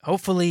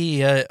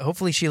hopefully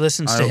she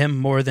listens to him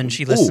more than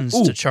she listens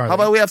to Charlie. How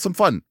about we have some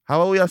fun?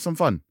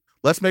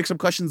 Let's make some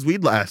questions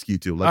we'd ask you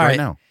to, right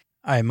now.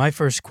 All right, my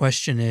first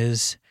question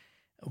is,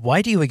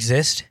 why do you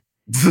exist?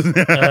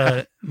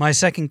 My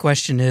second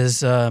question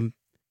is,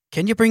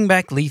 can you bring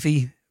back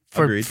Leafy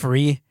for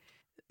free?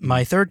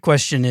 My third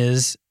question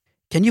is,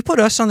 can you put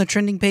us on the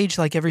trending page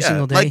like every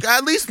single day? Like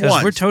at least once,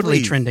 because we're totally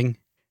please. Trending.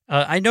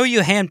 I know you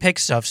handpick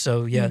stuff,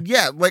 so yeah.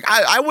 Yeah, like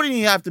I wouldn't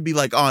even have to be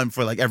like on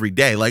for like every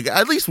day. Like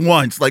at least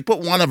once, like put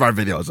one of our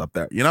videos up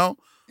there, you know?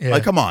 Yeah.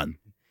 Like come on.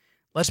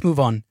 Let's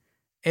move on.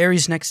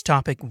 Aries' next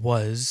topic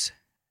was...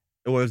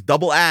 It was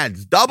double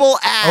ads. Double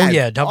ads. Oh,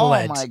 yeah, double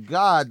ads. Oh, my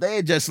God.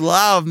 They just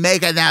love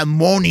making that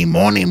money.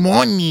 Money.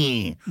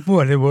 Money.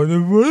 There's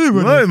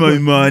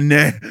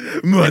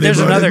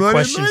another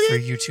question for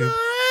YouTube.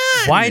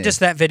 Why does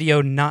that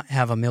video not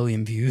have 1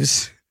 million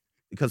views?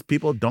 Because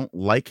people don't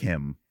like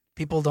him.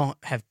 People don't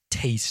have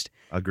taste.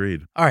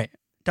 Agreed. All right.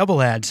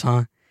 Double ads,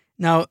 huh?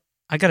 Now,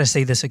 I got to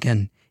say this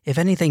again. If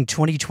anything,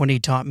 2020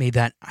 taught me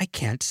that I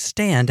can't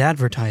stand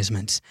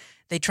advertisements.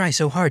 They try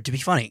so hard to be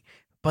funny,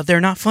 but they're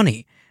not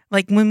funny.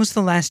 Like, when was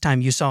the last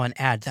time you saw an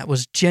ad that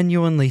was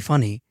genuinely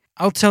funny?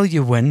 I'll tell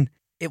you when.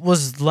 It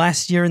was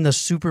last year in the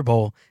Super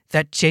Bowl,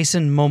 that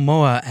Jason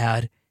Momoa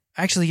ad.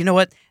 Actually, you know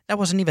what? That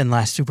wasn't even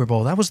last Super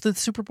Bowl. That was the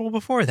Super Bowl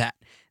before that.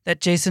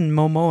 That Jason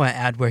Momoa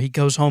ad where he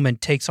goes home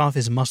and takes off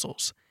his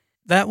muscles.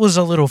 That was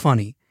a little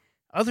funny.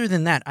 Other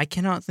than that, I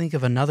cannot think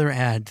of another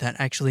ad that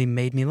actually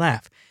made me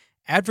laugh.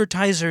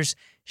 Advertisers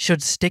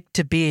should stick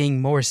to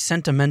being more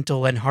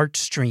sentimental and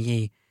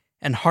heartstringy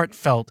and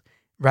heartfelt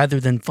rather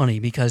than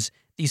funny, because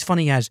these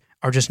funny ads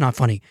are just not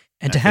funny.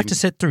 And to have to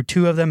sit through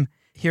 2 of them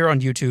here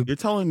on YouTube. You're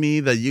telling me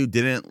that you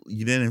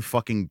didn't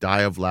fucking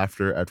die of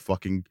laughter at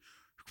fucking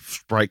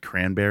Sprite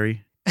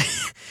Cranberry?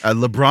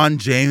 LeBron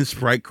James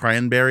Sprite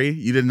Cranberry?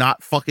 You did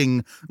not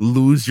fucking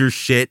lose your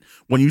shit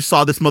when you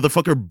saw this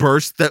motherfucker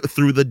burst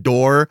through the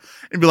door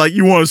and be like,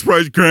 you want a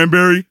Sprite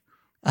Cranberry?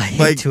 I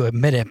hate to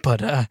admit it,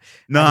 but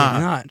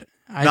nah,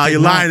 you're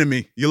lying to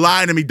me. You're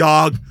lying to me,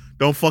 dog.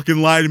 Don't fucking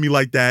lie to me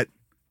like that.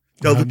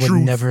 Tell the truth. I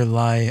would never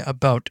lie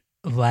about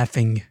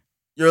laughing.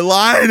 You're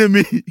lying to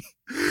me.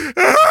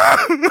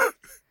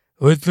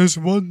 With this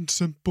one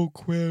simple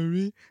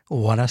query,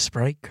 what a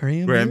Sprite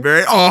Cranberry.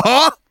 Cranberry?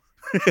 Uh-huh.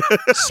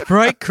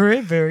 Sprite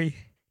Cranberry.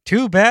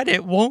 Too bad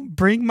it won't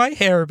bring my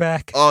hair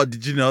back. Oh,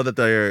 did you know that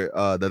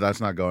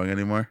that's not going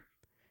anymore?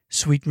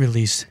 Sweet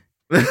release.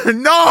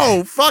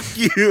 No, fuck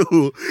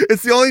you.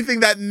 It's the only thing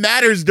that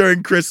matters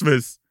during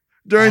Christmas,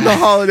 during the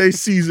holiday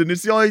season.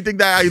 It's the only thing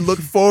that I look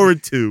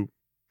forward to.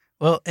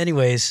 Well,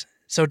 anyways,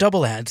 so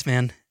double ads,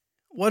 man.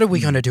 What are we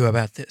going to do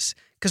about this?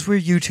 Because we're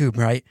YouTube,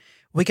 right?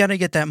 We got to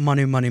get that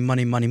money.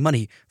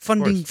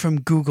 Funding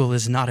from Google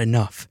is not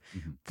enough.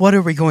 Mm-hmm. What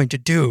are we going to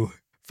do?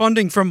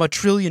 Funding from $1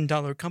 trillion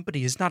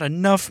company is not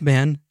enough,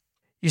 man.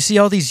 You see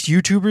all these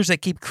YouTubers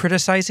that keep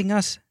criticizing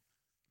us?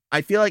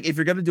 I feel like if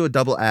you're going to do a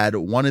double ad,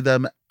 one of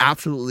them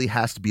absolutely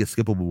has to be a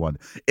skippable one.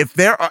 If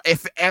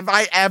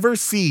I ever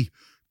see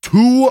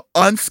 2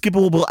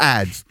 unskippable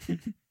ads,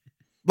 and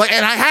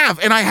I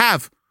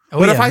have. Oh,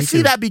 but yeah, if I see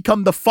too. that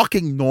become the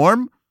fucking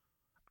norm,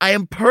 I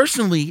am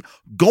personally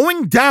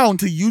going down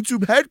to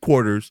YouTube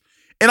headquarters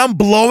and I'm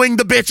blowing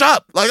the bitch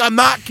up. Like, I'm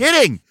not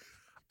kidding.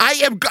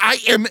 I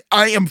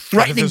am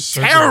threatening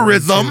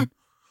terrorism.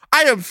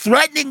 I am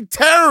threatening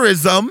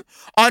terrorism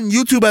on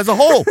YouTube as a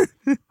whole.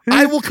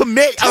 I will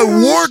commit a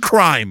war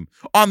crime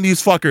on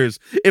these fuckers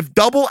if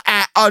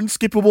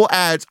unskippable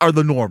ads are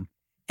the norm.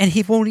 And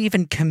he won't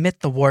even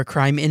commit the war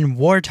crime in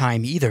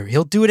wartime either.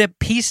 He'll do it at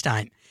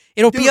peacetime.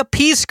 It'll be a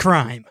peace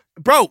crime.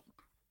 Bro,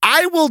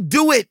 I will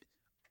do it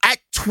at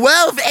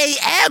 12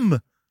 a.m.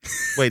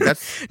 Wait,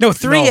 that's... No,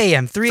 3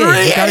 a.m. 3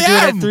 a.m. You gotta do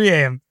it at 3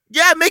 a.m.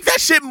 Yeah, make that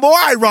shit more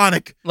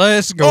ironic.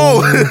 Let's go.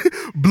 Oh,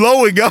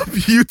 blowing up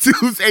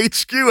YouTube's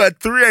HQ at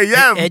 3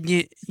 a.m. And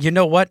you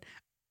know what?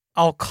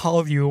 I'll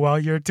call you while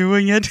you're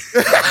doing it.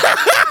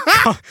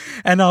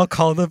 And I'll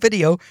call the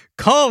video,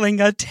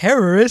 calling a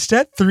terrorist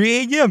at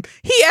 3 a.m.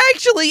 He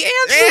actually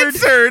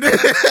answered.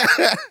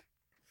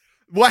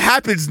 What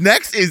happens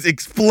next is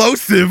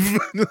explosive.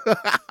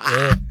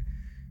 Yeah.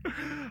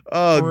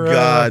 Oh,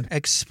 God.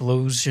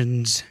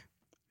 Explosions.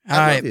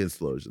 I love the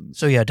explosions.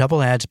 So, yeah,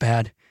 double ads,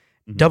 bad.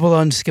 Mm-hmm. Double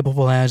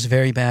unskippable ads,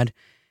 very bad.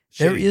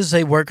 There is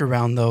a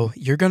workaround, though.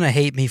 You're going to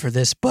hate me for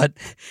this, but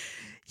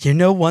you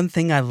know one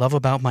thing I love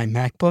about my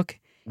MacBook?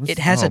 It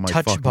has a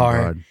touch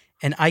bar,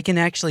 and I can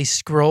actually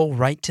scroll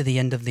right to the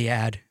end of the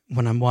ad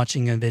when I'm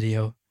watching a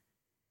video.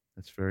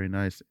 That's very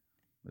nice.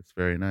 That's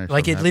very nice.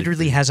 Like, it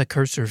literally has a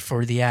cursor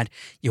for the ad.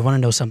 You want to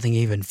know something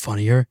even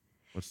funnier?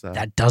 What's that?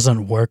 That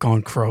doesn't work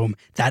on Chrome.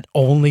 That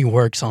only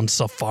works on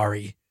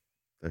Safari.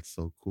 That's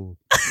so cool.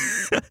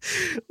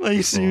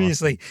 Like,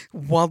 seriously,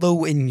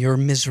 wallow in your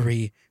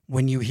misery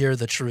when you hear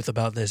the truth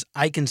about this.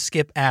 I can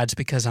skip ads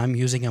because I'm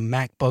using a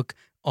MacBook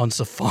on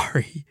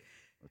Safari.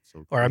 That's so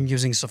cool. Or I'm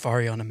using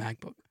Safari on a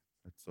MacBook.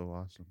 That's so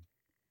awesome.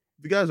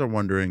 If you guys are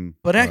wondering...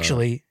 But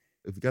actually,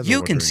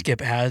 you can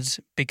skip ads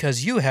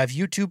because you have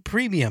YouTube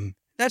Premium.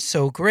 That's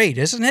so great,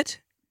 isn't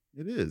it?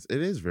 It is.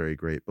 It is very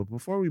great. But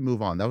before we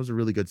move on, that was a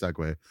really good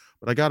segue.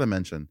 But I got to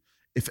mention,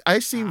 if I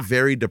seem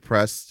very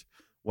depressed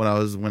when I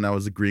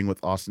was agreeing with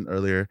Austin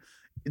earlier,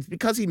 it's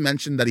because he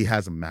mentioned that he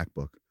has a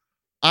MacBook.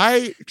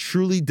 I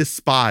truly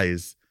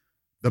despise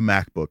the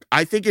MacBook.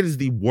 I think it is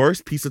the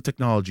worst piece of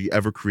technology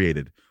ever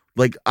created.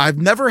 Like, I've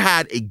never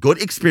had a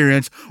good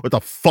experience with a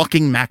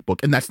fucking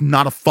MacBook, and that's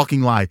not a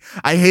fucking lie.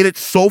 I hate it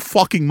so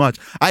fucking much.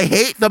 I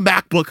hate the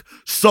MacBook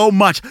so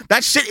much.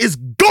 That shit is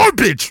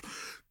garbage.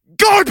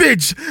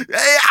 Garbage.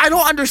 I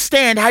don't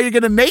understand how you're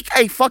going to make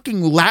a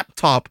fucking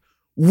laptop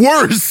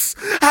worse.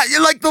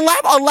 Like,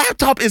 a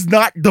laptop is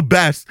not the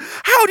best.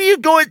 How do you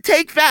go and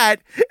take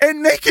that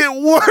and make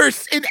it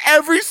worse in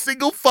every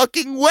single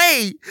fucking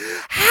way?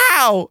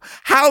 How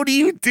do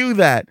you do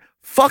that?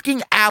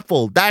 Fucking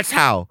Apple. That's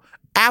how.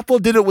 Apple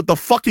did it with the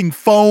fucking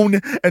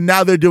phone, and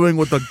now they're doing it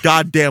with the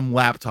goddamn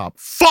laptop.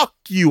 Fuck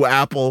you,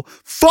 Apple.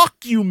 Fuck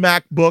you,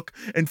 MacBook.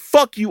 And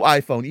fuck you,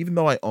 iPhone, even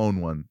though I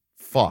own one.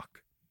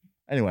 Fuck.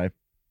 Anyway,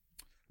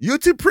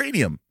 YouTube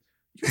Premium.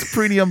 YouTube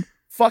Premium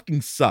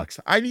fucking sucks.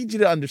 I need you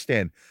to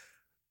understand.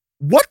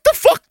 What the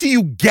fuck do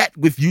you get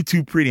with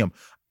YouTube Premium?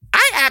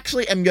 I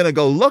actually am going to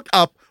go look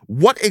up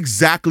what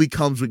exactly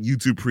comes with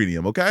YouTube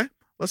Premium, okay?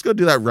 Let's go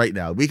do that right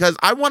now because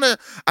I'm going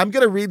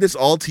to read this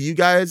all to you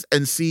guys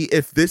and see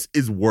if this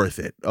is worth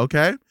it,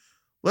 okay?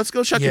 Let's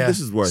go check if this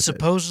is worth it.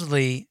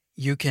 Supposedly,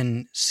 you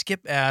can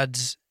skip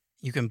ads,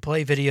 you can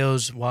play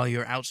videos while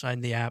you're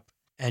outside the app,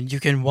 and you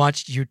can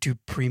watch YouTube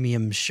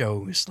Premium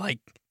shows like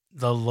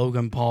the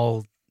Logan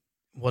Paul,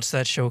 what's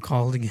that show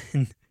called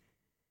again?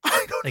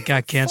 That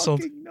got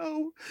canceled?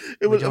 No.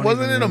 It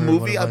wasn't in a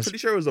movie. I'm pretty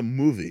sure it was a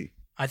movie.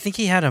 I think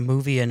he had a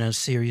movie and a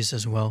series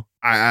as well.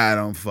 I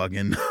don't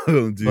fucking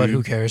know, dude. But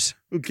who cares?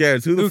 Who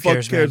cares? Who the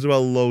fuck cares about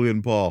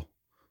Logan Paul?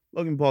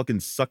 Logan Paul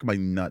can suck my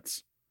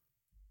nuts.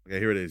 Okay,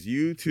 here it is.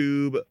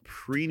 YouTube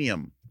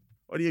Premium.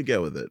 What do you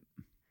get with it?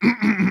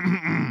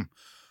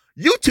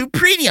 YouTube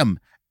Premium.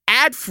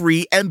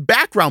 Ad-free and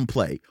background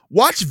play.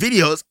 Watch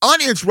videos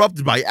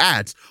uninterrupted by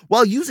ads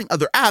while using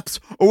other apps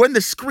or when the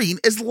screen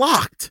is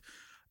locked.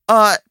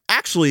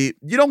 Actually,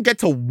 you don't get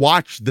to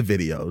watch the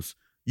videos.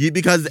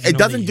 Because it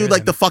doesn't do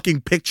like the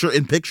fucking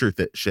picture-in-picture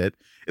shit.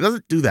 It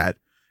doesn't do that.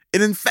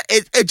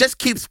 It just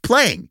keeps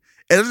playing.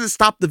 It doesn't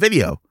stop the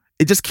video.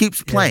 It just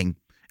keeps playing.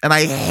 And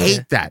I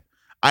hate that.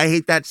 I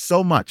hate that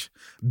so much.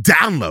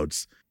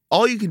 Downloads.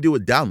 all you can do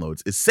with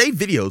downloads is save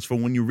videos for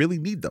when you really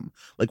need them,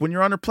 like when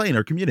you're on a plane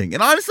or commuting.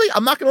 And honestly,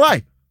 I'm not gonna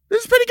lie,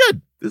 this is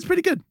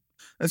pretty good.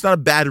 That's not a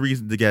bad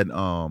reason to get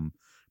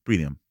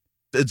premium.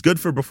 It's good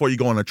for before you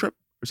go on a trip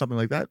or something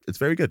like that. It's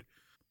very good.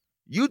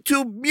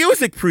 YouTube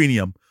Music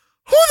Premium.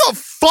 Who the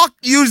fuck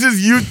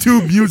uses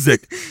YouTube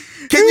Music?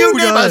 Can you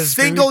name a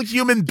single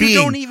human being? You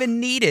don't even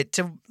need it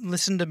to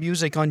listen to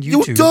music on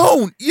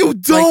YouTube. You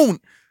don't.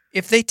 Like,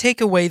 if they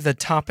take away the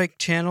topic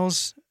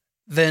channels,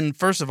 then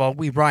first of all,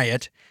 we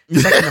riot.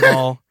 Second of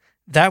all,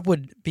 that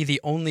would be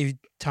the only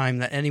time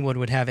that anyone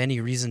would have any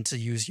reason to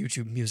use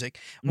YouTube Music.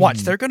 Watch,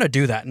 they're going to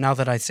do that. Now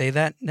that I say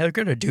that, they're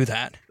going to do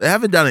that. They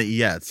haven't done it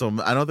yet, so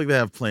I don't think they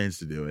have plans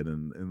to do it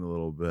in a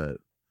little bit.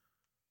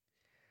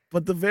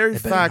 But the very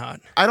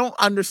fact, I don't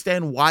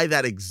understand why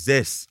that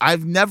exists.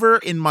 I've never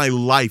in my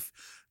life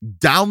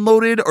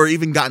downloaded or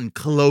even gotten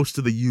close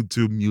to the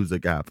YouTube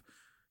Music app.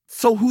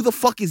 So who the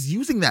fuck is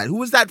using that?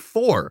 Who is that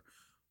for?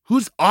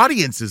 Whose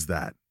audience is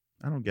that?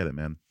 I don't get it,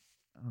 man.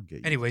 I don't get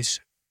you. Anyways,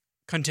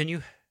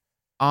 continue.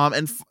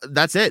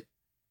 That's it.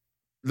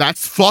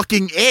 That's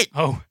fucking it.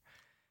 Oh.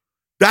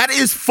 That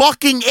is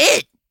fucking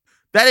it.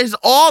 That is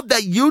all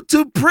that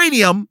YouTube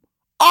Premium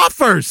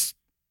offers.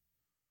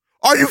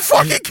 Are you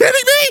fucking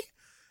kidding me?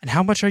 And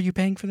how much are you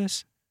paying for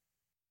this?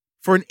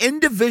 For an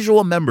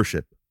individual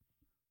membership,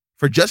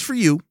 for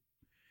you,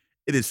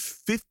 it is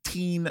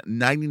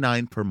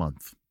 $15.99 per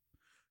month.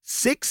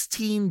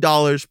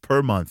 $16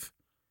 per month.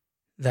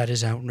 That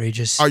is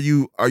outrageous. Are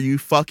you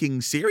fucking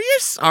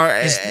serious?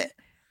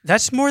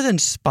 That's more than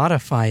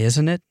Spotify,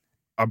 isn't it?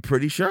 I'm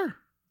pretty sure.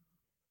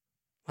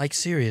 Like,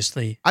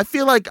 seriously. I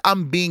feel like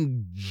I'm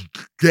being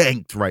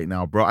ganked right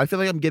now, bro. I feel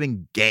like I'm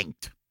getting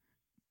ganked.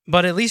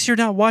 But at least you're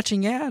not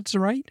watching ads,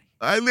 right?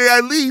 At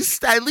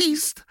least.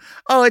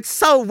 Oh, it's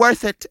so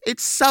worth it.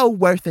 It's so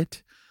worth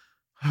it.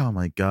 Oh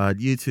my God,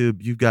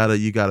 YouTube, you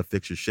gotta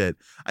fix your shit.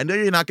 I know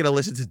you're not gonna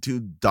listen to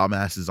two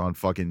dumbasses on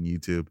fucking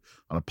YouTube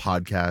on a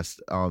podcast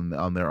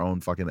on their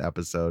own fucking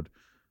episode.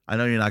 I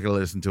know you're not gonna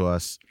listen to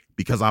us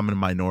because I'm a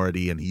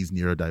minority and he's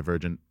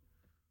neurodivergent.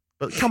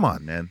 But come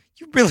on, man.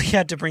 You really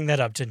had to bring that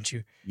up, didn't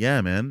you?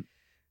 Yeah, man.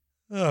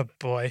 Oh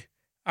boy.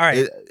 All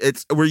right.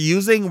 We're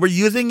using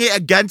it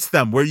against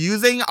them. We're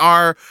using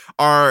our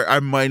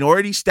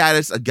minority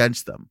status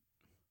against them.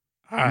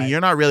 I mean,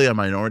 you're not really a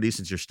minority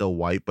since you're still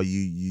white, but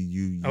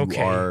you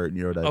are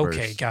neurodiverse.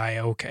 Okay, guy.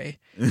 Okay.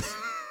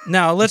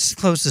 Now let's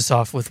close this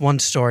off with one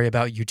story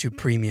about YouTube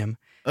Premium.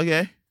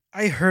 Okay.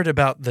 I heard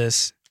about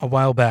this a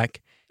while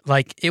back.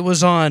 Like, it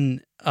was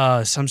on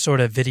some sort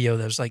of video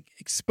that was like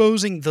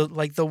exposing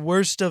the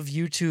worst of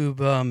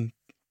YouTube,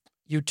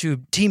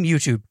 Team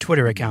YouTube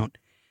Twitter account.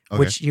 Okay.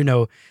 Which,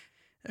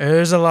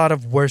 there's a lot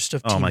of worst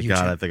of Team YouTube. Oh my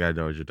God, I think I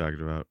know what you're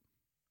talking about.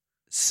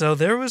 So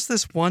there was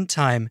this one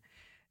time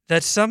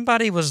that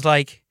somebody was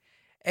like,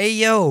 hey,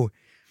 yo,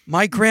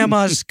 my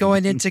grandma's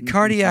going into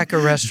cardiac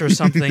arrest or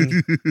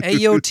something. Hey,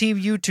 yo, Team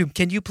YouTube,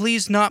 can you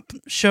please not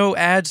show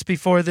ads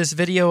before this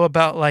video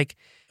about, like,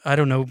 I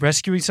don't know,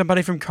 rescuing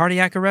somebody from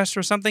cardiac arrest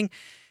or something?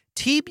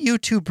 Team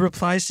YouTube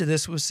replies to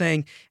this with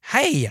saying,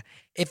 hey,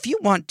 if you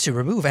want to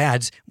remove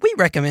ads, we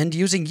recommend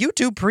using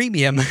YouTube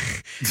Premium.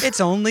 It's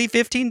only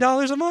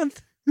 $15 a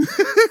month.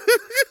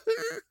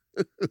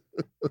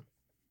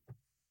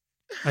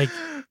 Like,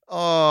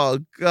 oh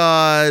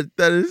God,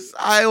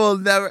 I will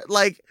never,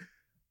 like,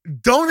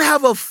 don't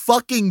have a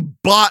fucking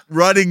bot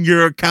running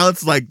your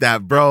accounts like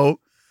that, bro.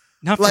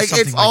 Not for like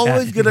it's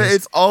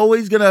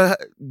always gonna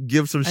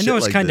give some shit. I know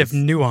it's like kind this. of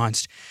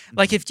nuanced.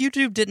 Like, if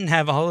YouTube didn't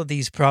have all of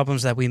these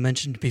problems that we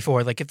mentioned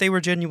before, like if they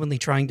were genuinely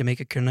trying to make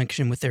a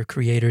connection with their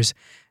creators,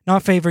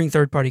 not favoring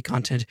third-party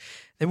content,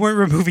 they weren't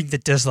removing the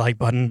dislike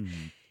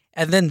button,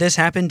 and then this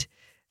happened,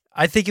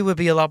 I think it would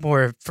be a lot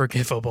more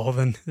forgivable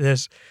than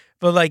this.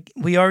 But like,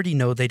 we already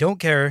know they don't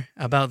care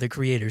about the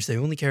creators. They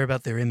only care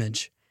about their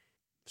image.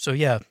 So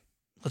yeah,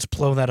 let's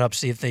blow that up,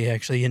 see if they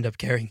actually end up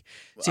caring.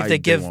 See if they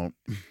give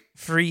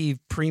free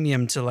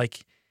premium to,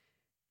 like,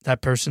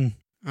 that person.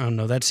 I don't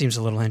know. That seems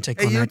a little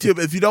anticlimactic. Hey,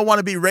 YouTube, if you don't want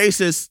to be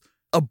racist,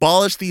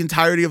 abolish the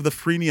entirety of the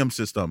freemium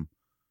system.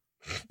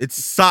 It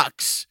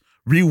sucks.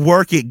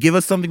 Rework it. Give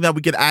us something that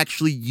we could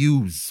actually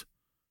use.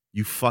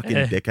 You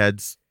fucking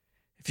dickheads.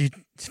 If you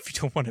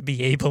don't want to be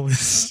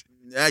ableist.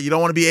 Yeah, you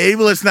don't want to be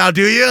ableist now,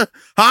 do you?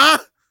 Huh?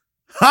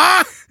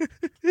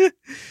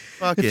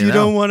 If you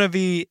don't want to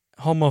be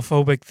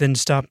homophobic, then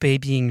stop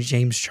babying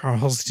James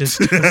Charles just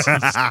because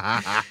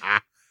I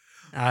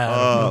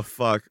don't know.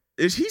 Fuck.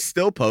 Is he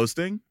still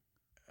posting?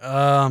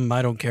 I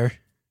don't care.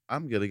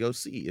 I'm gonna go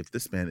see if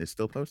this man is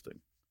still posting.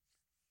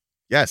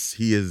 Yes,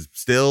 he is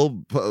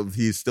still.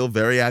 He's still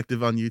very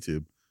active on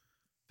YouTube.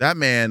 That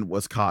man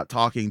was caught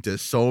talking to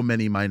so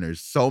many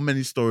minors. So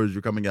many stories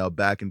were coming out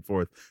back and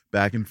forth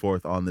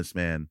on this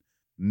man.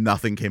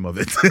 Nothing came of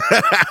it.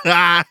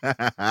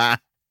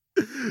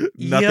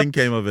 Nothing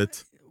came of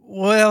it.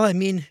 Well, I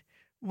mean,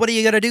 what are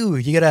you gonna do?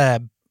 You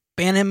gonna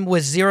ban him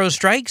with 0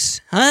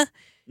 strikes, huh?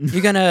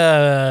 You're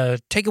gonna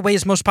take away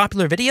his most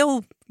popular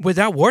video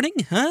without warning,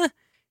 huh?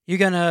 You're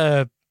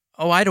gonna,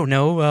 I don't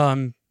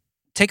know,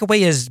 take away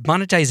his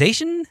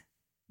monetization?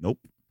 Nope.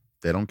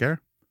 They don't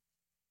care.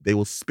 They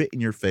will spit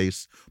in your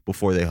face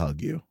before they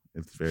hug you.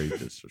 It's very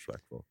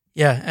disrespectful.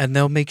 Yeah, and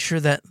they'll make sure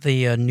that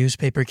the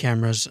newspaper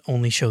cameras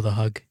only show the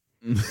hug.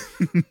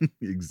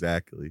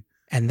 Exactly.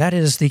 And that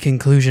is the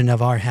conclusion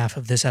of our half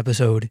of this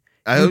episode.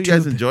 I hope you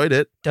guys enjoyed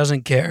it.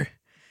 Doesn't care.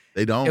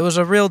 They don't. It was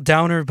a real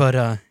downer,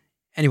 but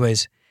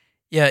anyways,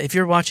 yeah, if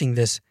you're watching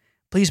this,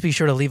 please be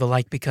sure to leave a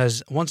like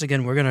because, once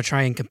again, we're going to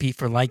try and compete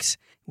for likes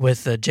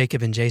with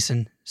Jacob and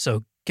Jason.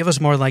 So give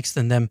us more likes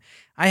than them.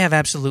 I have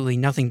absolutely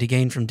nothing to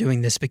gain from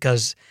doing this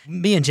because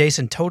me and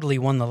Jason totally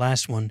won the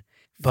last one.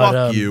 But,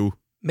 Fuck you.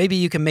 Maybe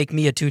you can make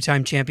me a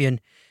 2-time champion.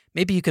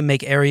 Maybe you can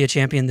make area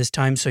champion this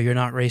time so you're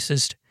not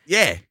racist.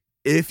 Yeah.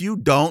 If you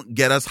don't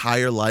get us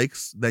higher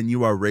likes, then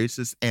you are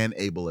racist and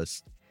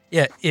ableist.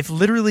 Yeah, if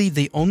literally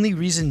the only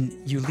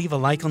reason you leave a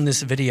like on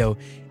this video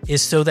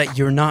is so that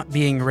you're not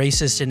being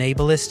racist and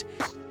ableist,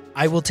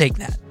 I will take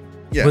that.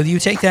 Yeah. Will you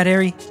take that,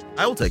 Ari?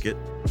 I will take it.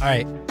 All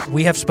right,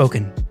 we have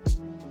spoken.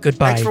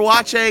 Goodbye. Thanks for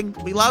watching.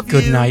 We love you.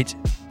 Good night.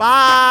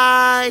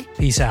 Bye.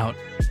 Peace out.